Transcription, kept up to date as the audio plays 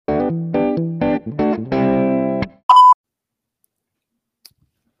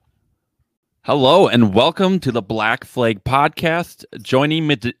Hello and welcome to the Black Flag Podcast. Joining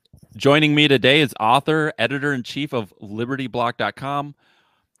me today is author, editor-in-chief of LibertyBlock.com,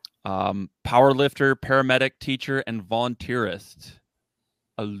 powerlifter, paramedic, teacher, and volunteerist,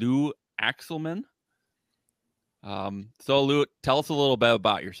 Alu Axelman. So Alu, tell us a little bit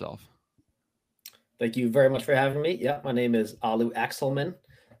about yourself. Thank you very much for having me. Yeah, my name is Alu Axelman.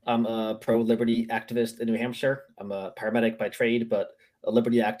 I'm a pro-liberty activist in New Hampshire. I'm a paramedic by trade, but a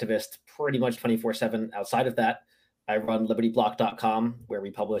liberty activist pretty much 24/7 outside of that. I run libertyblock.com, where we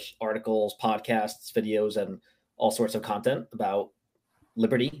publish articles, podcasts, videos, and all sorts of content about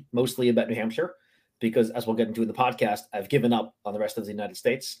liberty, mostly about New Hampshire, because as we'll get into in the podcast, I've given up on the rest of the United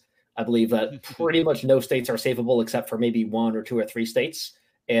States. I believe that pretty much no states are savable except for maybe one or two or three states.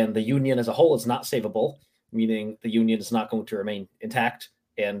 And the union as a whole is not savable, meaning the union is not going to remain intact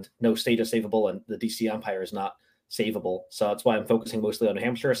and no state is savable and the DC Empire is not savable. So that's why I'm focusing mostly on New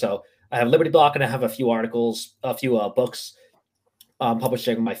Hampshire. So I have Liberty Block and I have a few articles, a few books.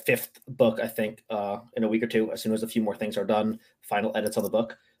 Publishing my fifth book, I think, in a week or two, as soon as a few more things are done, final edits on the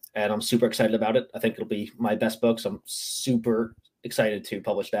book. And I'm super excited about it. I think it'll be my best book. So I'm super excited to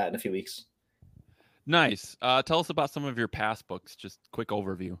publish that in a few weeks. Nice. Tell us about some of your past books. Just quick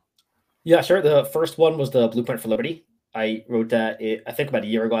overview. Yeah, sure. The first one was the Blueprint for Liberty. I wrote that, I think about a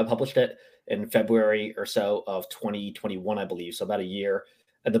year ago. I published it in February or so of 2021, I believe. So about a year.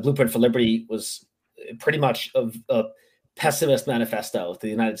 And the Blueprint for Liberty was pretty much a pessimist manifesto to the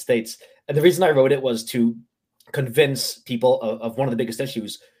United States. And the reason I wrote it was to convince people of one of the biggest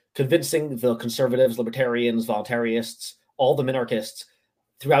issues, convincing the conservatives, libertarians, voluntarists, all the minarchists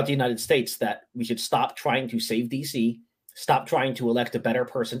throughout the United States that we should stop trying to save DC, stop trying to elect a better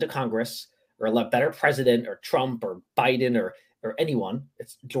person to Congress or elect a better president or Trump or Biden or anyone.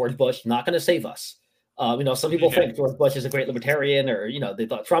 It's George Bush not going to save us. Some people think George Bush is a great libertarian, or, they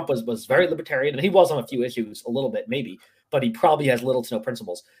thought Trump was very libertarian, and he was on a few issues a little bit, maybe, but he probably has little to no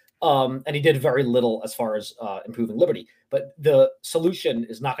principles. And he did very little as far as improving liberty. But the solution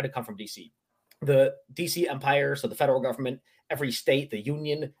is not going to come from DC. The DC empire, so the federal government, every state, the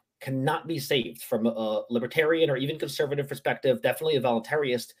union, cannot be saved from a libertarian or even conservative perspective, definitely a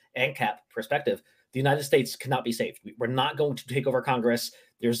voluntarist ANCAP perspective. The United States cannot be saved. We're not going to take over Congress.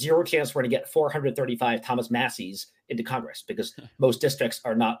 There's zero chance we're going to get 435 Thomas Masseys into Congress because most districts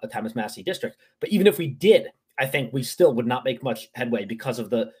are not a Thomas Massey district. But even if we did, I think we still would not make much headway because of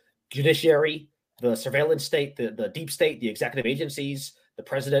the judiciary, the surveillance state, the deep state, the executive agencies, the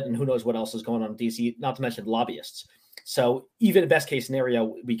president, and who knows what else is going on in DC, not to mention lobbyists. So even in best case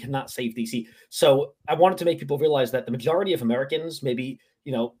scenario, we cannot save DC. So I wanted to make people realize that the majority of Americans, maybe,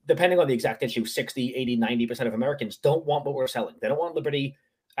 depending on the exact issue, 60, 80, 90% of Americans don't want what we're selling. They don't want liberty.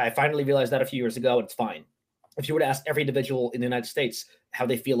 I finally realized that a few years ago, and it's fine. If you were to ask every individual in the United States how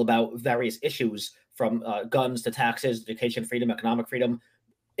they feel about various issues, from guns to taxes, education freedom, economic freedom,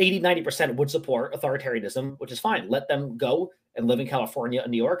 80, 90% would support authoritarianism, which is fine. Let them go and live in California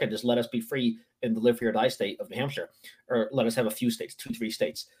and New York and just let us be free in the live free or die state of New Hampshire, or let us have a few states, 2, 3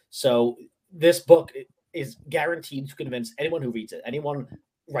 states. So this book is guaranteed to convince anyone who reads it, anyone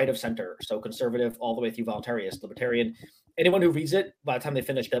right of center, so conservative all the way through voluntarist, libertarian, anyone who reads it, by the time they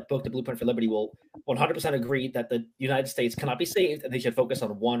finish that book, The Blueprint for Liberty, will 100% agree that the United States cannot be saved and they should focus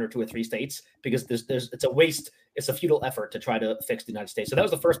on 1 or 2 or 3 states because it's a waste. It's a futile effort to try to fix the United States. So that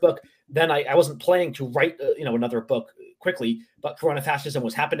was the first book. Then I wasn't planning to write, another book quickly, but corona fascism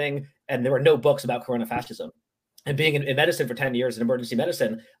was happening and there were no books about corona fascism. And being in medicine for 10 years in emergency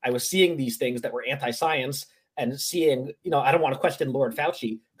medicine, I was seeing these things that were anti-science and seeing, I don't want to question Lord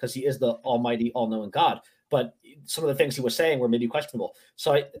Fauci because he is the almighty, all-knowing God, but some of the things he was saying were maybe questionable.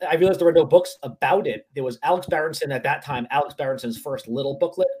 So I realized there were no books about it. There was Alex Berenson at that time. Alex Berenson's first little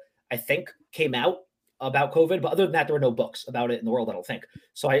booklet, I think, came out about COVID. But other than that, there were no books about it in the world, I don't think.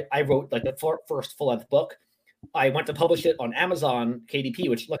 So I wrote like the first full-length book. I went to publish it on Amazon KDP,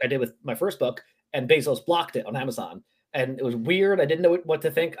 which I did with my first book, and Bezos blocked it on Amazon. And it was weird. I didn't know what to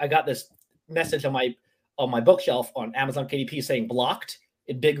think. I got this message on my bookshelf on Amazon KDP saying blocked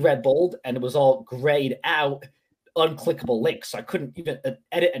in big red bold, and it was all grayed out, unclickable links. So I couldn't even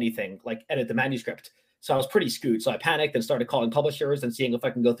edit anything, like edit the manuscript. So I was pretty screwed. So I panicked and started calling publishers and seeing if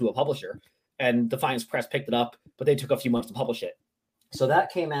I can go through a publisher. And Defiance Press picked it up, but they took a few months to publish it. So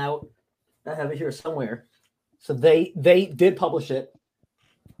that came out. I have it here somewhere. So they did publish it,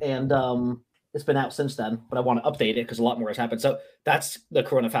 and it's been out since then. But I want to update it because a lot more has happened. So that's the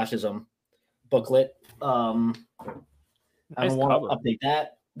Corona Fascism booklet. I don't want to update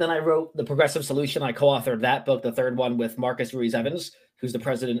that. Then I wrote The Progressive Solution. I co-authored that book, the third one, with Marcus Ruiz-Evans, who's the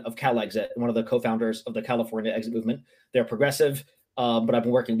president of CalExit and one of the co-founders of the California Exit Movement. They're progressive. But I've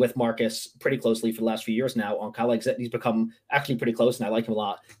been working with Marcus pretty closely for the last few years now on Kyle Exit. He's become actually pretty close, and I like him a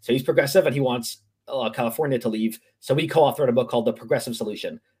lot. So he's progressive, and he wants California to leave. So we co-authored a book called The Progressive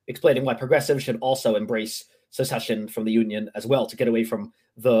Solution, explaining why progressives should also embrace secession from the union as well to get away from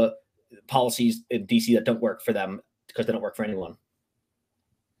the policies in DC that don't work for them because they don't work for anyone.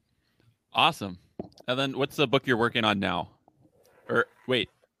 Awesome. And then what's the book you're working on now? Or wait,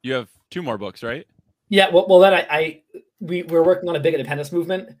 you have 2 more books, right? Yeah, well then we're working on a big independence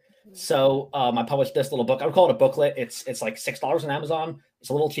movement. So I published this little book. I would call it a booklet. It's like $6 on Amazon. It's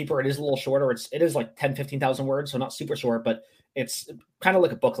a little cheaper. It is a little shorter. It is like 15,000 words, so not super short, but it's kind of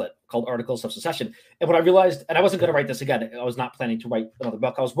like a booklet called Articles of Secession. And what I realized, and I wasn't going to write this again. I was not planning to write another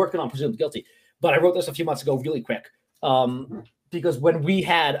book. I was working on Presumed Guilty, but I wrote this a few months ago really quick. Because when we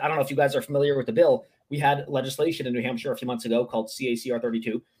had, I don't know if you guys are familiar with the bill, we had legislation in New Hampshire a few months ago called CACR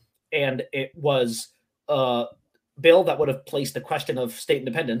 32, and it was a bill that would have placed the question of state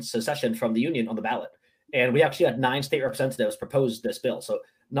independence, secession from the union on the ballot. And we actually had 9 state representatives propose this bill. So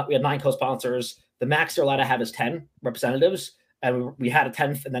we had 9 co-sponsors. The max they're allowed to have is 10 representatives, and we had a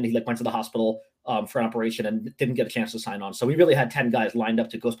 10th, and then he went to the hospital for an operation and didn't get a chance to sign on. So we really had 10 guys lined up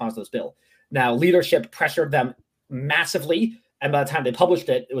to co-sponsor this bill. Now, leadership pressured them massively, and by the time they published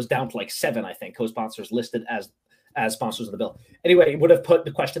it, it was down to like 7, I think, co-sponsors listed as sponsors of the bill. Anyway, it would have put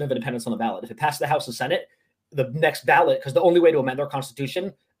the question of independence on the ballot. If it passed the House and Senate, the next ballot, because the only way to amend our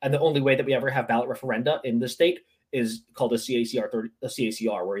Constitution and the only way that we ever have ballot referenda in this state is called a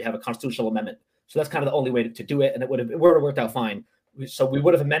CACR, where you have a constitutional amendment. So that's kind of the only way to do it, and it would have worked out fine. So we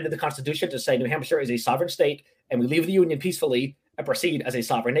would have amended the Constitution to say New Hampshire is a sovereign state, and we leave the union peacefully and proceed as a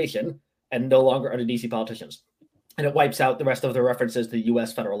sovereign nation and no longer under DC politicians. And it wipes out the rest of the references to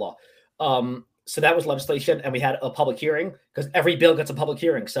U.S. federal law. So that was legislation, and we had a public hearing because every bill gets a public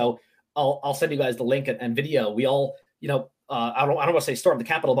hearing. So I'll send you guys the link and video. We all, I don't want to say storm the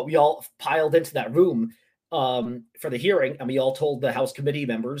Capitol, but we all piled into that room for the hearing, and we all told the House committee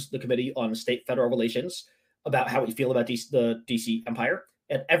members, the Committee on State Federal Relations, about how we feel about the DC Empire.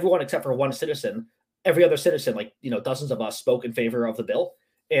 And everyone except for one citizen, every other citizen, dozens of us, spoke in favor of the bill.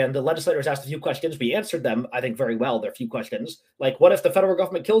 And the legislators asked a few questions. We answered them, I think, very well. There are a few questions like, what if the federal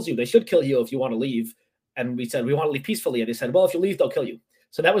government kills you? They should kill you if you want to leave. And we said, we want to leave peacefully. And they said, well, if you leave, they'll kill you.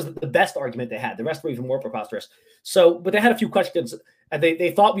 So that was the best argument they had. The rest were even more preposterous. But they had a few questions, and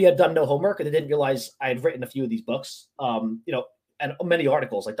they thought we had done no homework, and they didn't realize I had written a few of these books, and many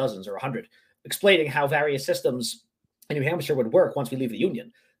articles, like dozens or 100, explaining how various systems in New Hampshire would work once we leave the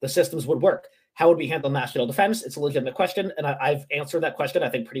Union. The systems would work. How would we handle national defense? It's a legitimate question, and I've answered that question, I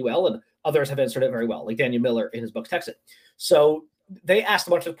think, pretty well, and others have answered it very well, like Daniel Miller in his book, Texit. So they asked a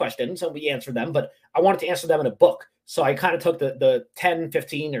bunch of questions, and we answered them, but I wanted to answer them in a book. So I kind of took the 10,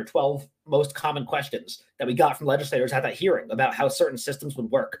 15, or 12 most common questions that we got from legislators at that hearing about how certain systems would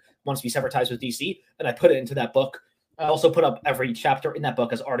work once we severed ties with DC, and I put it into that book. I also put up every chapter in that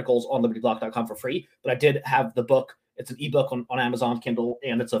book as articles on libertyblock.com for free, but I did have the book. It's an ebook on Amazon Kindle,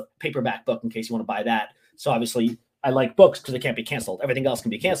 and it's a paperback book in case you want to buy that. So obviously, I like books because they can't be canceled. Everything else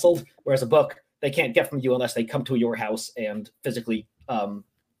can be canceled, whereas a book, they can't get from you unless they come to your house and physically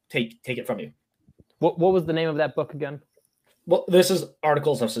take it from you. What was the name of that book again? Well, this is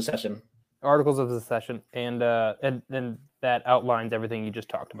Articles of Secession. Articles of Secession, and that outlines everything you just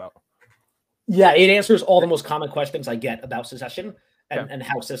talked about. Yeah, it answers all the most common questions I get about secession and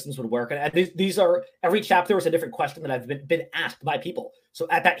how systems would work. And these are, every chapter is a different question that I've been asked by people. So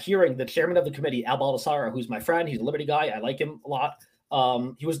at that hearing, the chairman of the committee, Al Baldessara, who's my friend, he's a Liberty guy. I like him a lot.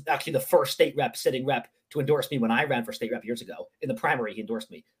 He was actually the first sitting rep to endorse me when I ran for state rep years ago. In the primary, he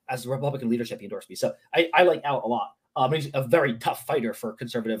endorsed me. As the Republican leadership, he endorsed me. So I like Al a lot. He's a very tough fighter for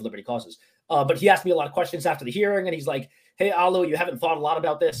conservative liberty causes. But he asked me a lot of questions after the hearing, and he's like, hey, Alu, you haven't thought a lot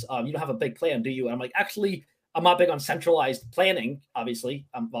about this. You don't have a big plan, do you? And I'm like, actually, I'm not big on centralized planning. Obviously,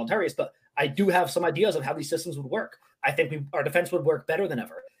 I'm voluntarist, but I do have some ideas of how these systems would work. I think our defense would work better than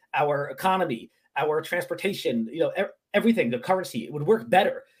ever. Our economy, our transportation, everything, the currency, it would work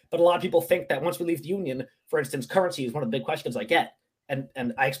better. But a lot of people think that once we leave the union, for instance, currency is one of the big questions I get.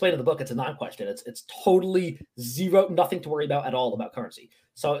 And I explain in the book, it's a non-question. It's totally zero, nothing to worry about at all about currency.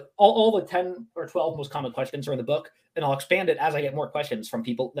 So all the 10 or 12 most common questions are in the book, and I'll expand it as I get more questions from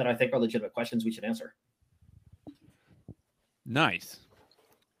people that I think are legitimate questions we should answer. Nice.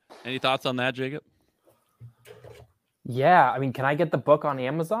 Any thoughts on that, Jacob? Yeah, I mean, can I get the book on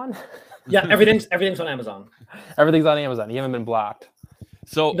Amazon? Yeah, everything's on Amazon. Everything's on Amazon. You haven't been blocked.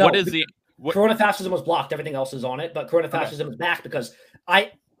 So no, what is the... Corona Fascism was blocked. Everything else is on it, but Corona Fascism is back because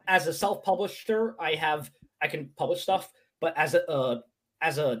as a self-publisher, I can publish stuff, but as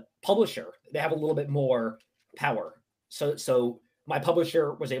a publisher, they have a little bit more power. So my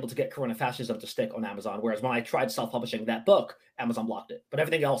publisher was able to get Corona Fascism to stick on Amazon, whereas when I tried self-publishing that book, Amazon blocked it. But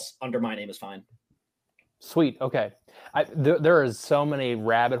everything else under my name is fine. Sweet. Okay. There is so many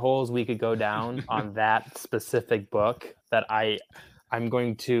rabbit holes we could go down on that specific book that I'm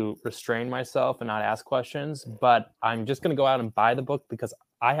going to restrain myself and not ask questions, but I'm just going to go out and buy the book because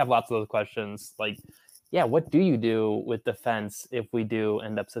I have lots of those questions. Like, yeah, what do you do with defense if we do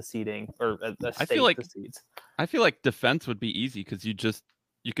end up seceding or a state secedes? I feel like defense would be easy because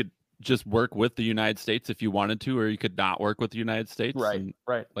you could just work with the United States if you wanted to, or you could not work with the United States. Right.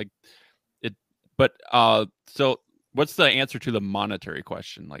 Right. Like it, but so what's the answer to the monetary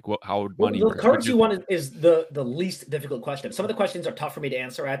question? Like how would money work? The currency one is the least difficult question. Some of the questions are tough for me to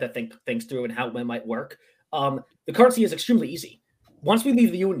answer. I had to think things through and how it might work. The currency is extremely easy. Once we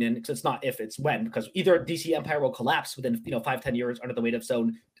leave the union, because it's not if, it's when, because either DC Empire will collapse within 5-10 years under the weight of its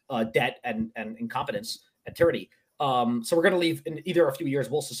own debt and incompetence and tyranny. So we're going to leave in either a few years,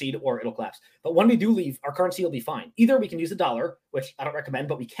 we'll secede or it'll collapse. But when we do leave, our currency will be fine. Either we can use the dollar, which I don't recommend,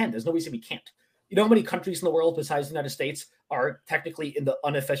 but we can. There's no reason we can't. You know how many countries in the world besides the United States are technically in the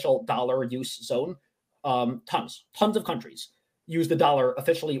unofficial dollar use zone? Tons of countries use the dollar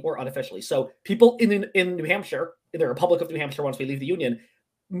officially or unofficially. So people in New Hampshire, in the Republic of New Hampshire, once we leave the Union,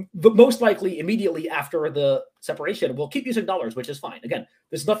 most likely immediately after the separation, we'll keep using dollars, which is fine. Again,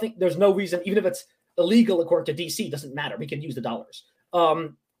 there's no reason, even if it's illegal according to DC, doesn't matter. We can use the dollars.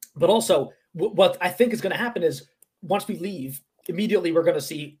 But also, what I think is going to happen is once we leave, immediately we're going to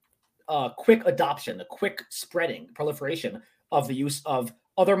see quick adoption, a quick spreading, proliferation of the use of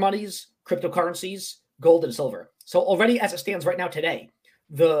other monies, cryptocurrencies, gold and silver. So already as it stands right now today,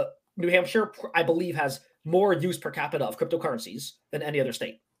 the New Hampshire, I believe, has more use per capita of cryptocurrencies than any other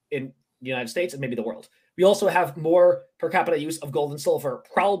state in the United States and maybe the world. We also have more per capita use of gold and silver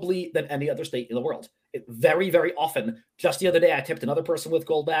probably than any other state in the world. Very, very often, just the other day, I tipped another person with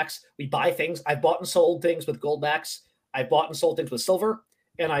gold backs. We buy things. I've bought and sold things with gold backs. I've bought and sold things with silver.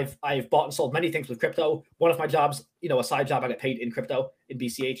 And I've bought and sold many things with crypto. One of my jobs, a side job, I get paid in crypto in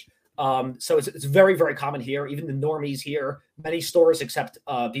BCH. So it's very, very common here. Even the normies here, many stores except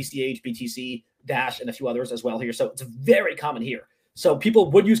BCH, BTC, Dash, and a few others as well here. So it's very common here. So people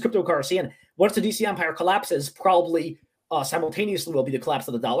would use cryptocurrency. And once the DC Empire collapses, probably simultaneously will be the collapse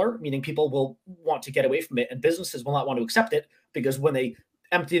of the dollar, meaning people will want to get away from it and businesses will not want to accept it because when they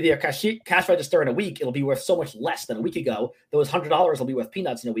empty their cash register in a week, it'll be worth so much less than a week ago. Those $100 will be worth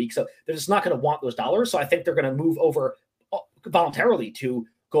peanuts in a week. So they're just not going to want those dollars. So I think they're going to move over voluntarily to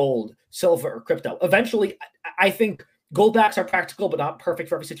gold, silver, crypto. Eventually, I think gold backs are practical, but not perfect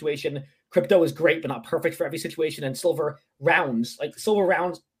for every situation. Crypto is great, but not perfect for every situation. And silver rounds,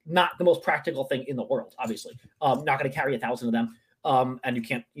 not the most practical thing in the world, obviously. Not going to carry 1,000 of them.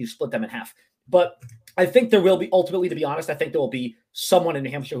 And you split them in half. But I think there will be, ultimately, to be honest, I think there will be someone in New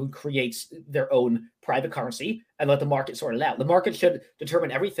Hampshire who creates their own private currency and let the market sort it out. The market should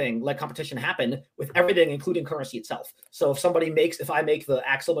determine everything, let competition happen with everything, including currency itself. So if I make the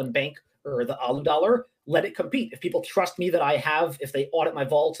Axelman Bank or the Alu dollar, let it compete. If people trust me if they audit my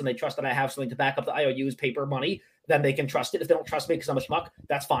vaults and they trust that I have something to back up the IOUs, paper money, then they can trust it. If they don't trust me because I'm a schmuck,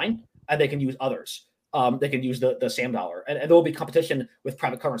 that's fine. And they can use others. They can use the SAM dollar, and there will be competition with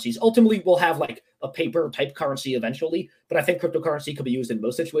private currencies. Ultimately, we'll have like a paper type currency eventually, but I think cryptocurrency could be used in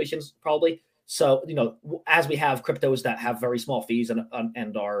most situations probably. So, as we have cryptos that have very small fees and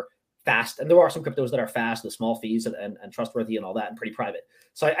are fast, and there are some cryptos that are fast, with small fees and trustworthy and all that, and pretty private.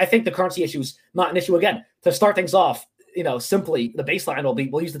 So I think the currency issue is not an issue. Again, to start things off, simply the baseline will be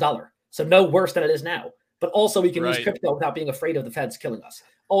we'll use the dollar, so no worse than it is now. But also we can use crypto without being afraid of the Feds killing us.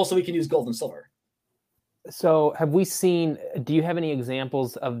 Also, we can use gold and silver. So do you have any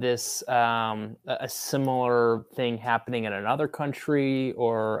examples of this, a similar thing happening in another country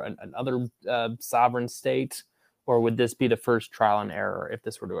or another sovereign state? Or would this be the first trial and error if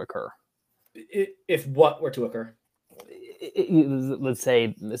this were to occur? If what were to occur? Let's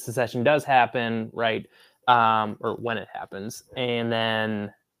say the secession does happen, right? Or when it happens. And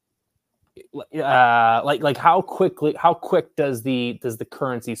then how quick does the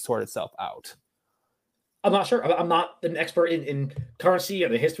currency sort itself out? I'm not sure. I'm not an expert in currency or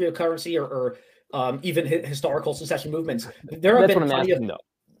the history of currency or even historical secession movements. There have been plenty of.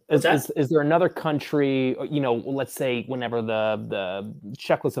 Is there another country? Let's say whenever the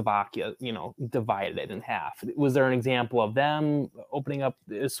Czechoslovakia, divided it in half. Was there an example of them opening up,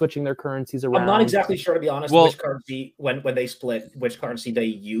 switching their currencies around? I'm not exactly sure, to be honest. Which currency when they split, which currency they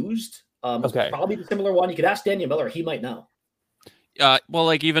used? Okay, probably the similar one. You could ask Daniel Miller; he might know. Well,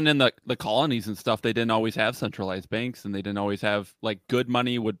 like even in the colonies and stuff, they didn't always have centralized banks, and they didn't always have like good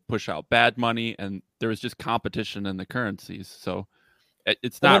money would push out bad money, and there was just competition in the currencies. So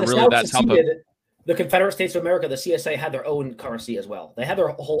it's And when not the really South that tough of. seceded, the Confederate States of America, the CSA, had their own currency as well. They had their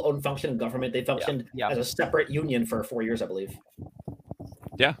whole own function in government. They functioned as a separate union for 4 years, I believe.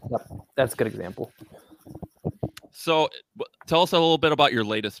 Yeah, that's a good example. So tell us a little bit about your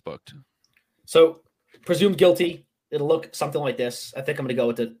latest book. So Presumed Guilty. It'll look something like this. I think I'm going to go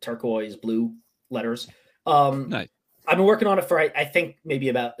with the turquoise blue letters. Nice. I've been working on it for, I think, maybe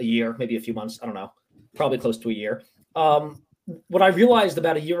about a year, maybe a few months. I don't know. Probably close to a year. What I realized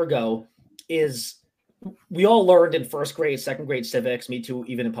about a year ago is we all learned in first grade, second grade civics, me too,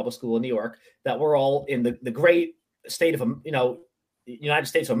 even in public school in New York, that we're all in the great state of, United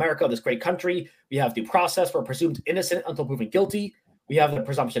States of America, this great country. We have due process. We're presumed innocent until proven guilty. We have the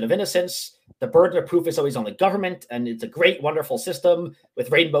presumption of innocence. The burden of proof is always on the government, and it's a great, wonderful system with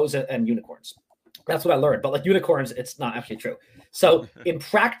rainbows and unicorns. That's what I learned. But like unicorns, it's not actually true. So in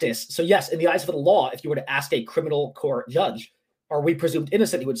practice, so yes, in the eyes of the law, if you were to ask a criminal court judge, are we presumed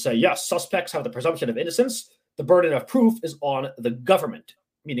innocent? He would say, yes, suspects have the presumption of innocence. The burden of proof is on the government,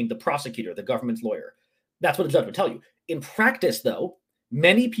 meaning the prosecutor, the government's lawyer. That's what the judge would tell you. In practice, though,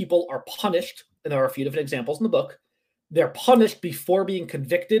 many people are punished, and there are a few different examples in the book. They're punished before being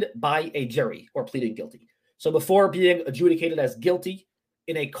convicted by a jury or pleading guilty. So before being adjudicated as guilty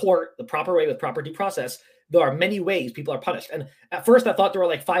in a court, the proper way with proper due process, there are many ways people are punished. And at first I thought there were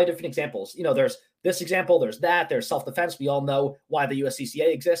like 5 different examples. There's this example, there's that, there's self-defense. We all know why the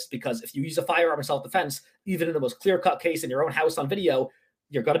USCCA exists, because if you use a firearm in self-defense, even in the most clear-cut case in your own house on video,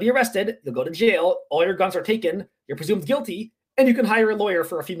 you're going to be arrested, you'll go to jail, all your guns are taken, you're presumed guilty, and you can hire a lawyer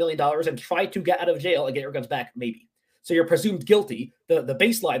for a few $1 million and try to get out of jail and get your guns back, maybe. So you're presumed guilty. The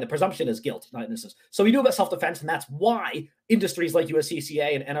baseline, the presumption is guilt, not innocence. So we know about self-defense, and that's why industries like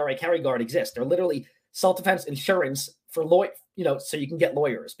USCCA and NRA Carry Guard exist. They're literally self-defense insurance for so you can get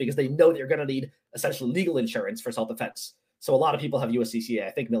lawyers, because they know that you're going to need essentially legal insurance for self-defense. So a lot of people have USCCA,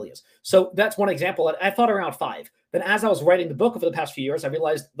 I think millions. So that's one example. I thought around 5. Then as I was writing the book over the past few years, I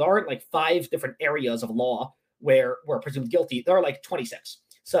realized there aren't like 5 different areas of law where we're presumed guilty. There are like 26.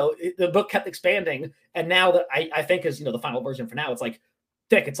 So the book kept expanding, and now that I think is the final version for now, it's like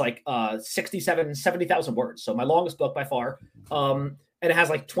thick. It's like 70,000 words. So my longest book by far, and it has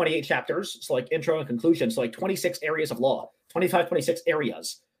like 28 chapters. So like intro and conclusion. So like 26 areas of law, 26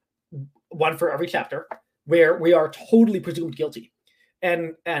 areas, one for every chapter, where we are totally presumed guilty,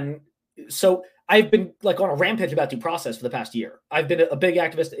 and so I've been like on a rampage about due process for the past year. I've been a big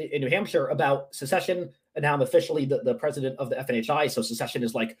activist in New Hampshire about secession, and now I'm officially the president of the FNHI. So secession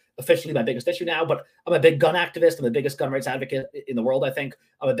is like officially my biggest issue now, but I'm a big gun activist. I'm the biggest gun rights advocate in the world, I think.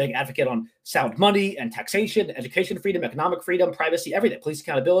 I'm a big advocate on sound money and taxation, education freedom, economic freedom, privacy, everything, police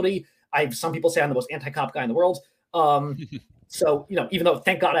accountability. Some people say I'm the most anti-cop guy in the world. So, even though,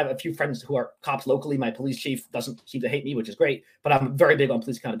 thank God, I have a few friends who are cops locally, my police chief doesn't seem to hate me, which is great, but I'm very big on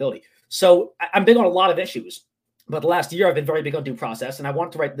police accountability. So I'm big on a lot of issues, but the last year I've been very big on due process, and I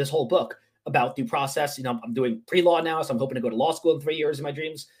want to write this whole book about due process. I'm doing pre-law now, so I'm hoping to go to law school in 3 years in my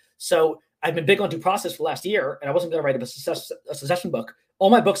dreams. So I've been big on due process for the last year, and I wasn't going to write a secession book. All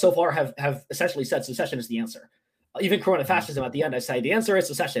my books so far have essentially said secession is the answer. Even corona fascism at the end, I say the answer is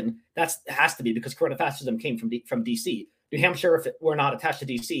secession. It has to be, because corona fascism came from DC. New Hampshire, if it were not attached to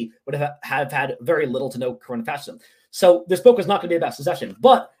DC, would have had very little to no corona fascism. So this book is not going to be about secession.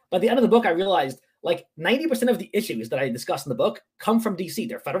 But by the end of the book, I realized like 90% of the issues that I discuss in the book come from DC.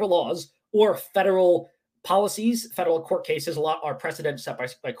 They're federal laws or federal policies, federal court cases. A lot are precedents set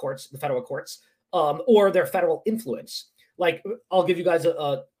by courts, the federal courts, or their federal influence. Like, I'll give you guys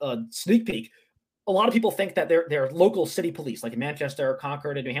a sneak peek. A lot of people think that their local city police, like in Manchester,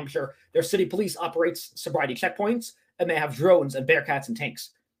 Concord, and New Hampshire, their city police operates sobriety checkpoints, and they have drones and Bearcats and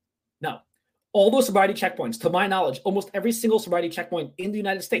tanks. No. All those sobriety checkpoints, to my knowledge, almost every single sobriety checkpoint in the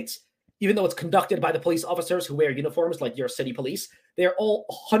United States, even though it's conducted by the police officers who wear uniforms like your city police, they're all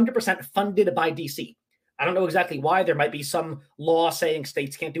 100% funded by DC. I don't know exactly why. There might be some law saying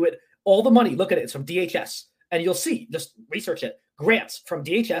states can't do it. All the money, look at it, it's from DHS. And you'll see, just research it, grants from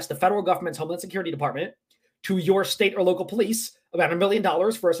DHS, the federal government's Homeland Security Department, to your state or local police, about $1 million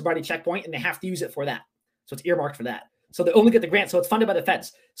for a sobriety checkpoint, and they have to use it for that. So it's earmarked for that. So they only get the grant. So it's funded by the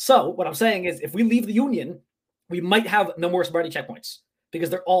feds. So what I'm saying is, if we leave the union, we might have no more sobriety checkpoints, because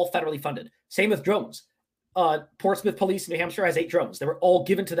they're all federally funded. Same with drones. Portsmouth Police in New Hampshire has 8 drones. They were all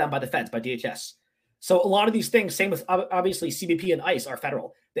given to them by the feds, by DHS. So a lot of these things, same with obviously CBP and ICE, are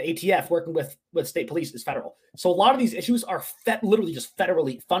federal. The ATF working with state police is federal. So a lot of these issues are literally just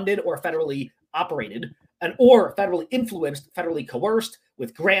federally funded or federally operated. or federally influenced, federally coerced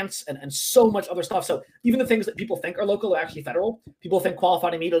with grants and so much other stuff. So even the things that people think are local are actually federal. People think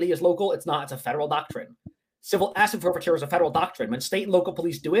qualified immunity is local. It's not. It's a federal doctrine. Civil asset forfeiture is a federal doctrine. When state and local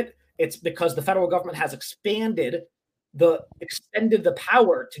police do it, it's because the federal government has extended the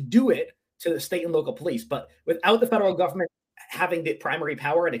power to do it to the state and local police. But without the federal government having the primary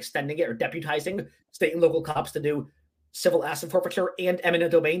power and extending it or deputizing state and local cops to do civil asset forfeiture and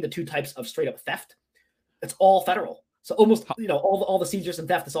eminent domain, the two types of straight up theft, it's all federal. So almost, all the seizures and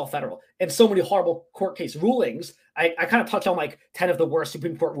theft is all federal. And so many horrible court case rulings. I kind of touch on like 10 of the worst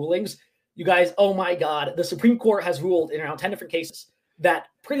Supreme Court rulings. You guys, oh my God, the Supreme Court has ruled in around 10 different cases that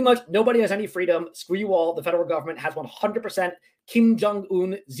pretty much nobody has any freedom. Screw you all. The federal government has 100% Kim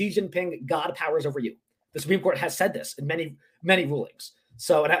Jong-un, Xi Jinping, God powers over you. The Supreme Court has said this in many, many rulings.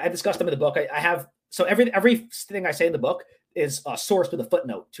 So, and I discussed them in the book. I have, so everything I say in the book is sourced with a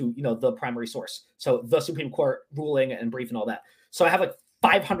footnote to, the primary source. So the Supreme Court ruling and brief and all that. So I have like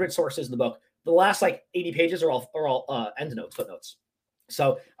 500 sources in the book. The last like 80 pages are all endnotes, footnotes.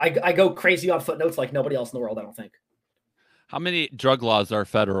 So I go crazy on footnotes like nobody else in the world, I don't think. How many drug laws are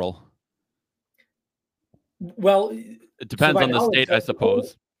federal? Well, it depends on the state, I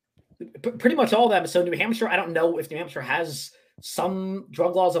suppose. Pretty much all of them. So New Hampshire, I don't know if New Hampshire has some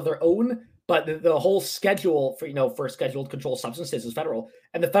drug laws of their own, but the whole schedule for scheduled controlled substances is federal.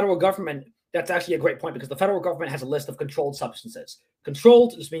 And the federal government, that's actually a great point because the federal government has a list of controlled substances.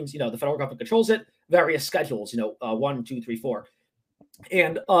 Controlled just means, the federal government controls it, various schedules, 1, 2, 3, 4.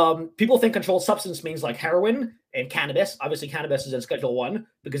 And people think controlled substance means like heroin and cannabis. Obviously, cannabis is in Schedule 1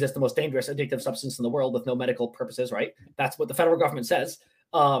 because it's the most dangerous addictive substance in the world with no medical purposes, right? That's what the federal government says.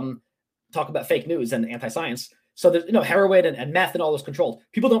 Talk about fake news and anti-science. So there's heroin and meth and all those controlled.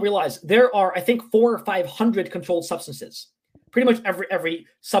 People don't realize there are, I think, 400 or 500 controlled substances. Pretty much every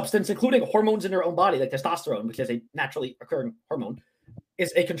substance, including hormones in your own body, like testosterone, which is a naturally occurring hormone,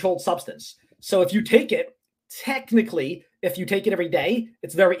 is a controlled substance. So if you take it, technically, if you take it every day,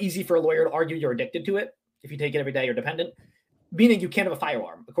 it's very easy for a lawyer to argue you're addicted to it. If you take it every day, you're dependent, meaning you can't have a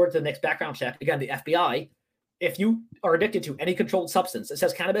firearm. According to the next background check, again, the FBI, if you are addicted to any controlled substance, it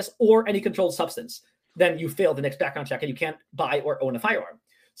says cannabis or any controlled substance, then you fail the next background check and you can't buy or own a firearm.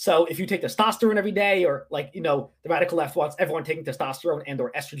 So if you take testosterone every day, or like, the radical left wants everyone taking testosterone and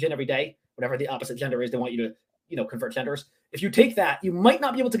or estrogen every day, whatever the opposite gender is, they want you to, convert genders. If you take that, you might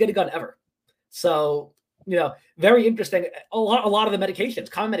not be able to get a gun ever. So, very interesting. A lot of the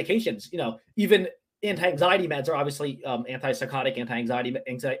medications, common medications, even anti-anxiety meds are obviously antipsychotic, anti-anxiety,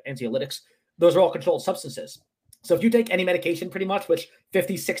 anxiolytics. Those are all controlled substances. So if you take any medication, pretty much, which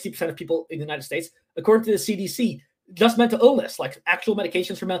 50-60% of people in the United States, according to the CDC, just mental illness, like actual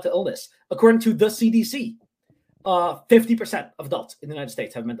medications for mental illness, according to the CDC, 50% of adults in the United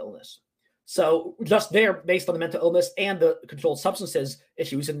States have mental illness. So just there, based on the mental illness and the controlled substances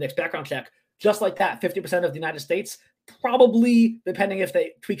issues in the next background check, just like that, 50% of the United States probably, depending if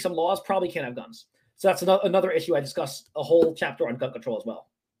they tweak some laws, probably can't have guns. So that's another issue. I discussed a whole chapter on gun control as well.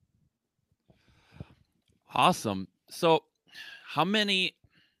 Awesome. So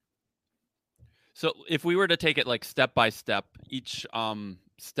if we were to take it like step by step, each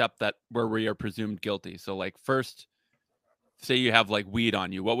step where we are presumed guilty. So like first, say you have like weed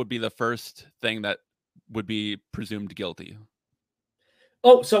on you, what would be the first thing that would be presumed guilty?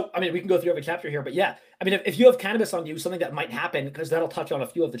 Oh, so, we can go through every chapter here, but yeah. If you have cannabis on you, something that might happen, because that'll touch on a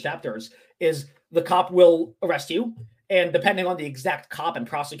few of the chapters, is the cop will arrest you. And depending on the exact cop and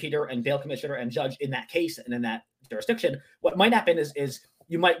prosecutor and bail commissioner and judge in that case and in that jurisdiction, what might happen is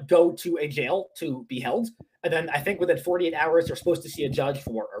you might go to a jail to be held. And then I think within 48 hours, you're supposed to see a judge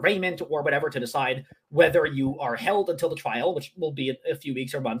for arraignment or whatever to decide whether you are held until the trial, which will be a few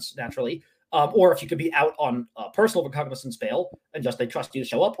weeks or months, naturally. Or if you could be out on personal recognizance bail and just they trust you to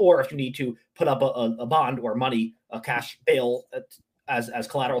show up, or if you need to put up a bond or money, a cash bail as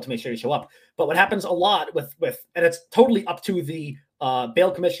collateral to make sure you show up. But what happens a lot with and it's totally up to the bail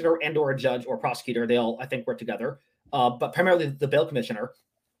commissioner and or a judge or prosecutor. They all, I think, work together. But primarily the bail commissioner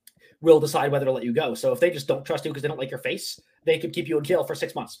will decide whether to let you go. So if they just don't trust you because they don't like your face, they could keep you in jail for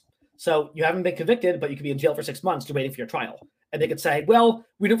 6 months. So you haven't been convicted, but you could be in jail for 6 months. You're waiting for your trial. And they could say, well,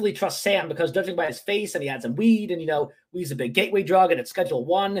 we don't really trust Sam because judging by his face and he had some weed and, weed's a big gateway drug and it's Schedule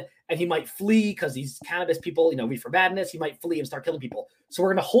 1 and he might flee because these cannabis people, reefer madness. He might flee and start killing people. So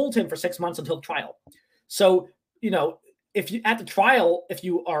we're going to hold him for 6 months until trial. So, if you at the trial, if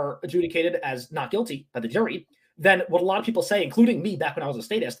you are adjudicated as not guilty by the jury, then what a lot of people say, including me back when I was a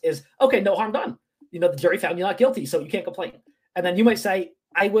statist, is, okay, no harm done. The jury found you not guilty, so you can't complain. And then you might say,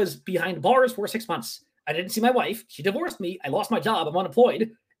 I was behind bars for 6 months. I didn't see my wife. She divorced me. I lost my job. I'm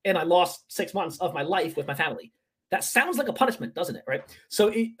unemployed. and I lost 6 months of my life with my family. That sounds like a punishment, doesn't it? Right.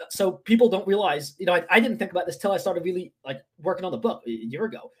 So people don't realize, I didn't think about this till I started really like working on the book a year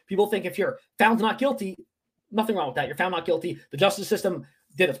ago. People think if you're found not guilty, nothing wrong with that. You're found not guilty. The justice system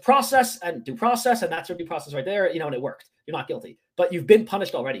did its process and due process, and that's your due process right there, and it worked. You're not guilty, but you've been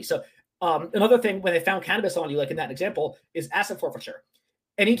punished already. So another thing, when they found cannabis on you, like in that example, is asset forfeiture.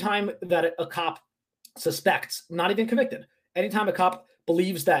 Anytime that a cop suspects, not even convicted, anytime a cop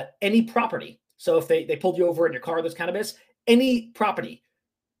believes that any property, so if they pulled you over in your car, there's cannabis, any property,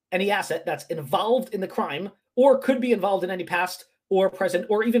 any asset that's involved in the crime or could be involved in any past or present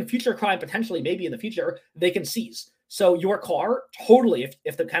or even future crime, potentially maybe in the future, they can seize. So your car, totally,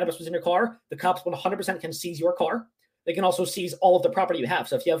 if the cannabis was in your car, the cops 100% can seize your car. They can also seize all of the property you have.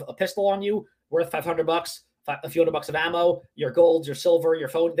 So if you have a pistol on you worth $500, a few $100 of ammo, your gold, your silver, your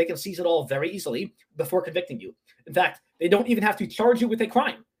phone, they can seize it all very easily before convicting you. In fact, they don't even have to charge you with a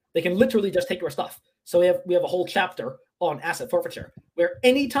crime. They can literally just take your stuff. So we have a whole chapter on asset forfeiture, where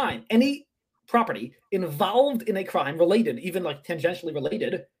anytime, any property involved in a crime related, even like tangentially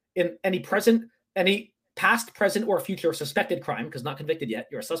related, in any past, present, or future suspected crime, because not convicted yet,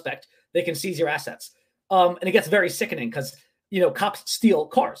 you're a suspect, they can seize your assets. And it gets very sickening because, cops steal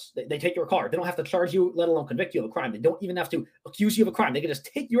cars. They take your car. They don't have to charge you, let alone convict you of a crime. They don't even have to accuse you of a crime. They can just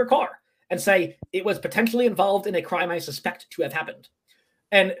take your car and say it was potentially involved in a crime I suspect to have happened.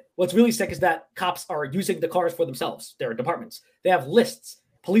 And what's really sick is that cops are using the cars for themselves. Their departments. They have lists.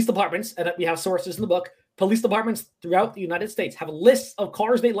 Police departments, and we have sources in the book, police departments throughout the United States have lists of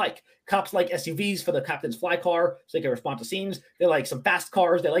cars they like. Cops like SUVs for the captain's fly car, so they can respond to scenes. They like some fast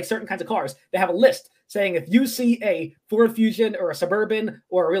cars. They like certain kinds of cars. They have a list saying if you see a Ford Fusion or a Suburban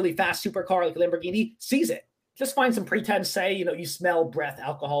or a really fast supercar like a Lamborghini, seize it. Just find some pretense, say, you smell breath,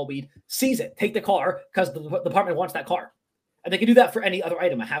 alcohol, weed, seize it. Take the car because the department wants that car. And they can do that for any other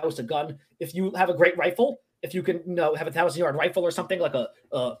item, a house, a gun. If you have a great rifle, if you can have a 1,000-yard rifle or something like a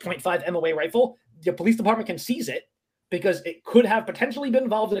 0.5 MOA rifle, the police department can seize it because it could have potentially been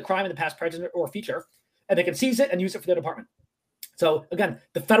involved in a crime in the past, present, or future, and they can seize it and use it for their department. So again,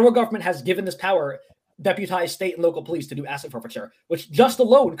 the federal government has given this power, deputized state and local police to do asset forfeiture, which just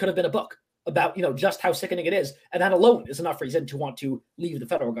alone could have been a book about just how sickening it is, and that alone is enough reason to want to leave the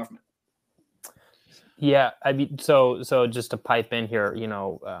federal government. Yeah, I mean, so just to pipe in here,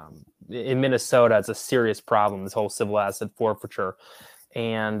 in Minnesota, it's a serious problem, this whole civil asset forfeiture.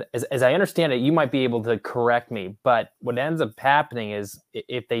 And as I understand it, you might be able to correct me, but what ends up happening is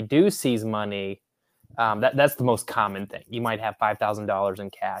if they do seize money, that's the most common thing. You might have $5,000 in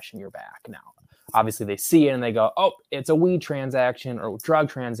cash in your back. Now, obviously they see it and they go, oh, it's a weed transaction or drug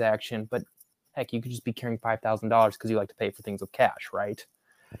transaction, but heck, you could just be carrying $5,000 because you like to pay for things with cash, right?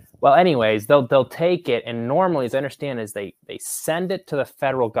 Well, anyways, they'll take it, and normally, as I understand, is they send it to the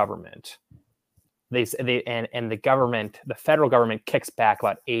federal government. The federal government kicks back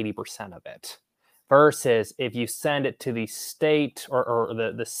about 80% of it, versus if you send it to the state or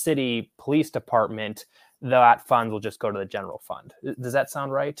the city police department, that funds will just go to the general fund. Does that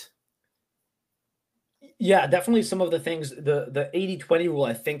sound right? Yeah, definitely some of the things, the 80-20 rule,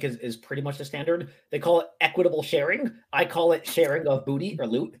 I think is pretty much the standard. They call it equitable sharing. I call it sharing of booty or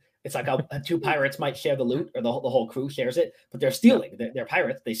loot. It's like two pirates might share the loot, or the whole crew shares it, but they're stealing. They're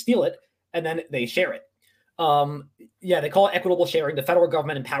pirates. They steal it and then they share it. They call it equitable sharing. The federal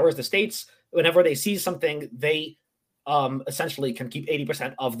government empowers the states. Whenever they seize something, they essentially can keep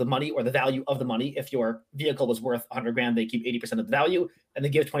 80% of the money or the value of the money. If your vehicle was worth 100 grand, they keep 80% of the value and they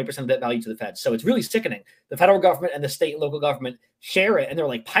give 20% of that value to the feds. So it's really sickening. The federal government and the state and local government share it, and they're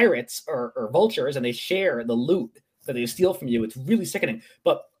like pirates or vultures, and they share the loot that they steal from you. It's really sickening.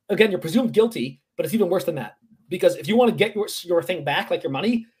 But again, you're presumed guilty, but it's even worse than that, because if you want to get your thing back, like your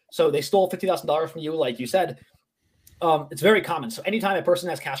money, so they stole $50,000 from you, like you said, it's very common. So anytime a person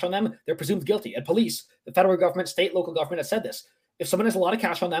has cash on them, they're presumed guilty. And police, the federal government, state, local government has said this. If someone has a lot of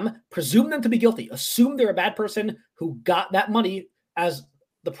cash on them, presume them to be guilty. Assume they're a bad person who got that money as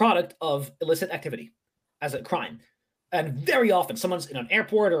the product of illicit activity, as a crime. And very often someone's in an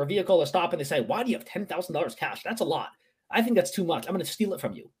airport or a vehicle or stop and they say, why do you have $10,000 cash? That's a lot. I think that's too much. I'm going to steal it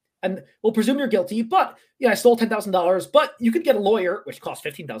from you. And we'll presume you're guilty, but I stole $10,000, but you could get a lawyer, which costs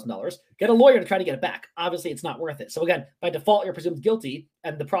 $15,000, get a lawyer to try to get it back. Obviously, it's not worth it. So again, by default, you're presumed guilty,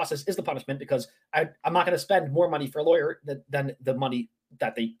 and the process is the punishment, because I'm not going to spend more money for a lawyer than the money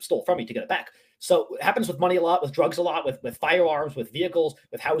that they stole from me to get it back. So it happens with money a lot, with drugs a lot, with firearms, with vehicles,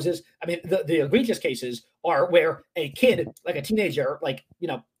 with houses. I mean, the egregious cases are where a kid, like a teenager,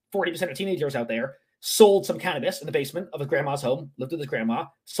 40% of teenagers out there, sold some cannabis in the basement of his grandma's home, lived with his grandma,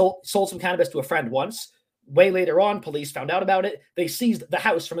 sold some cannabis to a friend once, Way later on, police found out about it. They seized the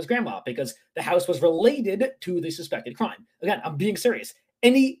house from his grandma because the house was related to the suspected crime. Again, I'm being serious.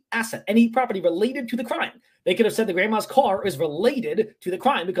 Any asset, any property related to the crime. They could have said the grandma's car is related to the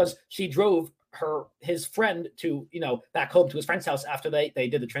crime because she drove his friend to, back home to his friend's house after they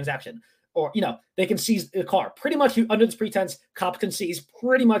did the transaction. Or, they can seize the car. Pretty much under this pretense, cops can seize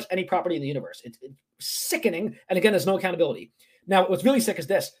pretty much any property in the universe. It's sickening. And again, there's no accountability. Now, what's really sick is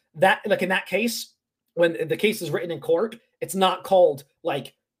this, that like in that case, when the case is written in court, it's not called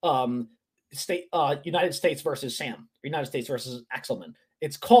like United States versus Sam, United States versus Axelman.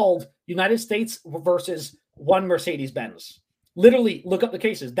 It's called United States versus one Mercedes-Benz. Literally, look up the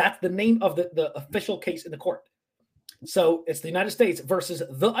cases. That's the name of the official case in the court. So it's the United States versus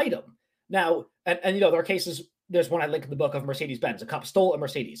the item. Now, and there are cases, there's one I link in the book of Mercedes-Benz. A cop stole a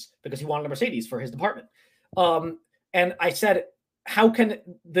Mercedes because he wanted a Mercedes for his department. And I said, how can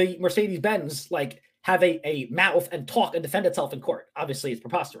the Mercedes-Benz have a mouth and talk and defend itself in court? Obviously, it's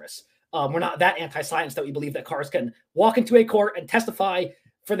preposterous. We're not that anti-science that we believe that cars can walk into a court and testify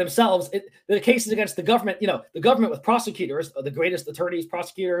for themselves. The cases against the government, the government with prosecutors, the greatest attorneys,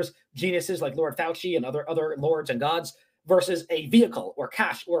 prosecutors, geniuses like Lord Fauci and other lords and gods, versus a vehicle or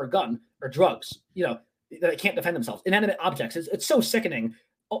cash or a gun or drugs, that can't defend themselves. Inanimate objects. It's so sickening.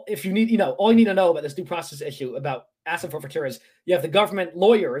 If you need, all you need to know about this due process issue about asset forfeiture is you have the government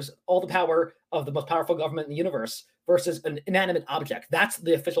lawyers, all the power of the most powerful government in the universe versus an inanimate object. That's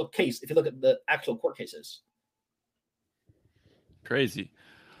the official case if you look at the actual court cases. Crazy.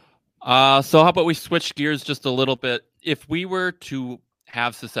 So how about we switch gears just a little bit? If we were to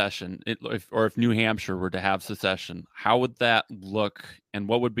have secession, if New Hampshire were to have secession, how would that look, and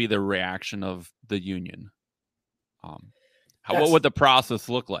what would be the reaction of the Union? What would the process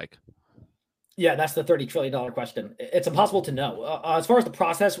look like? Yeah, that's the $30 trillion question. It's impossible to know. As far as the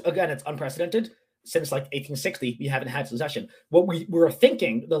process, again, it's unprecedented. Since 1860, we haven't had secession. What we were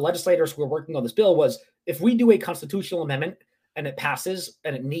thinking, the legislators who were working on this bill, was if we do a constitutional amendment and it passes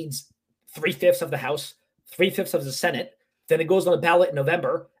and it needs 3/5 of the House, 3/5 of the Senate, then it goes on the ballot in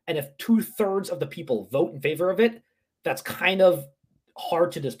November. And if 2/3 of the people vote in favor of it, that's kind of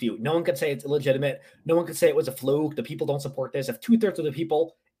hard to dispute. No one can say it's illegitimate. No one can say it was a fluke. The people don't support this. If 2/3 of the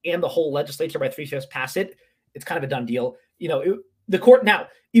people and the whole legislature by 3/5 pass it, it's kind of a done deal. The court now,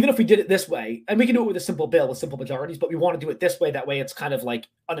 even if we did it this way, and we can do it with a simple bill with simple majorities, but we want to do it this way. That way it's kind of like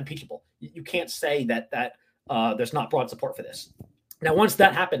unimpeachable. You can't say that there's not broad support for this. Now, once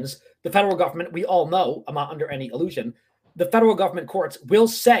that happens, the federal government, we all know, I'm not under any illusion, the federal government courts will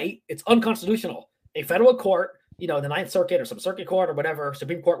say it's unconstitutional. A federal court, the Ninth Circuit or some circuit court or whatever,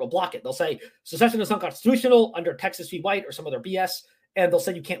 Supreme Court will block it. They'll say secession is unconstitutional under Texas v. White or some other BS, and they'll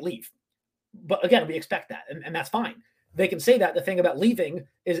say you can't leave. But again, we expect that, and that's fine. They can say that. The thing about leaving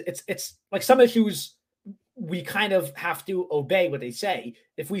is it's like some issues we kind of have to obey what they say.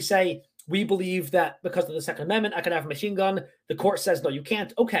 If we say we believe that because of the Second Amendment, I can have a machine gun, the court says, no, you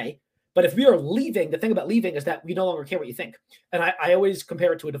can't. Okay. But if we are leaving, the thing about leaving is that we no longer care what you think. And I always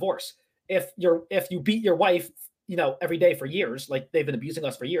compare it to a divorce. If you beat your wife, every day for years, like they've been abusing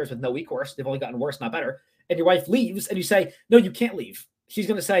us for years with no recourse, they've only gotten worse, not better. And your wife leaves and you say, no, you can't leave. She's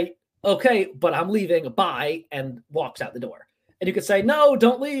going to say, okay, but I'm leaving, bye, and walks out the door. And you could say, no,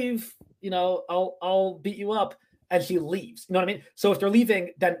 don't leave. I'll beat you up. And she leaves. You know what I mean? So if they're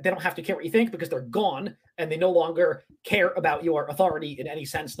leaving, then they don't have to care what you think because they're gone and they no longer care about your authority in any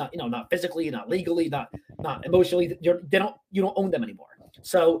sense. Not physically, not legally, not emotionally. You don't own them anymore.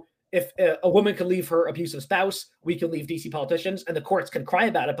 So if a woman can leave her abusive spouse, we can leave DC politicians, and the courts can cry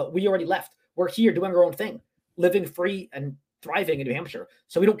about it. But we already left. We're here doing our own thing, living free and thriving in New Hampshire.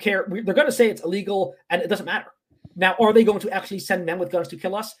 So we don't care. They're going to say it's illegal, and it doesn't matter. Now, are they going to actually send men with guns to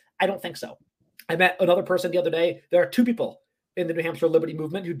kill us? I don't think so. I met another person the other day. There are 2 people in the New Hampshire Liberty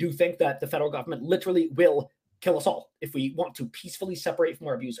Movement who do think that the federal government literally will kill us all if we want to peacefully separate from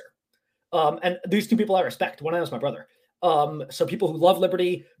our abuser. And these 2 people I respect. One of them is my brother. So people who love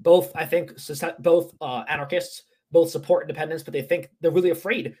liberty, both anarchists, both support independence, but they think they're really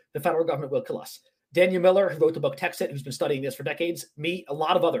afraid the federal government will kill us. Daniel Miller, who wrote the book Texit, who's been studying this for decades, me, a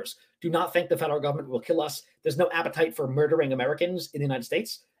lot of others, do not think the federal government will kill us. There's no appetite for murdering Americans in the United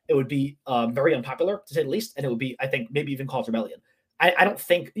States. It would be very unpopular, to say the least, and it would be, I think, maybe even cause rebellion. I don't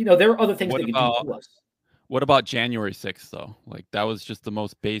think, there are other things they can do to us. What about January 6th, though? Like, that was just the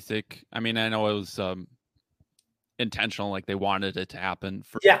most basic. I mean, I know it was intentional, like they wanted it to happen.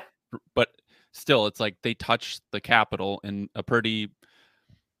 But still, it's like they touched the Capitol in a pretty,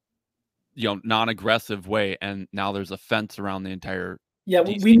 non-aggressive way, and now there's a fence around the entire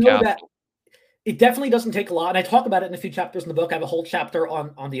DC we know Capitol. that it definitely doesn't take a lot. And I talk about it in a few chapters in the book. I have a whole chapter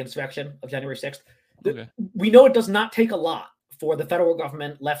on the insurrection of January 6th. Okay. We know it does not take a lot for the federal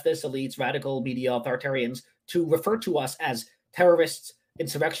government, leftist elites, radical media, authoritarians to refer to us as terrorists,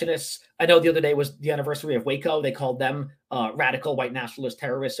 insurrectionists. I know the other day was the anniversary of Waco. They called them radical white nationalist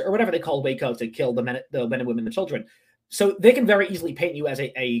terrorists, or whatever they called Waco to kill the men and women and children. So they can very easily paint you as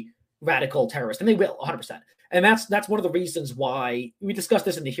a radical terrorist, and they will 100%. And that's one of the reasons why we discussed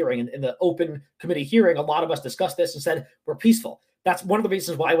this in the hearing, in the open committee hearing. A lot of us discussed this and said we're peaceful. That's one of the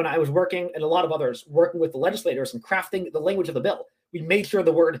reasons why when I was working, and a lot of others working with the legislators and crafting the language of the bill, we made sure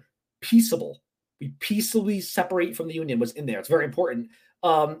the word peaceable, we peaceably separate from the union, was in there. It's very important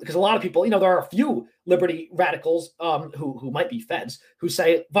because a lot of people, there are a few liberty radicals who might be feds who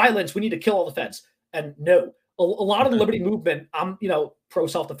say violence, we need to kill all the feds. And no, a lot of the liberty movement, I'm pro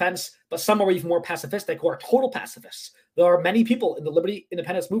self-defense, but some are even more pacifistic who are total pacifists. There are many people in the liberty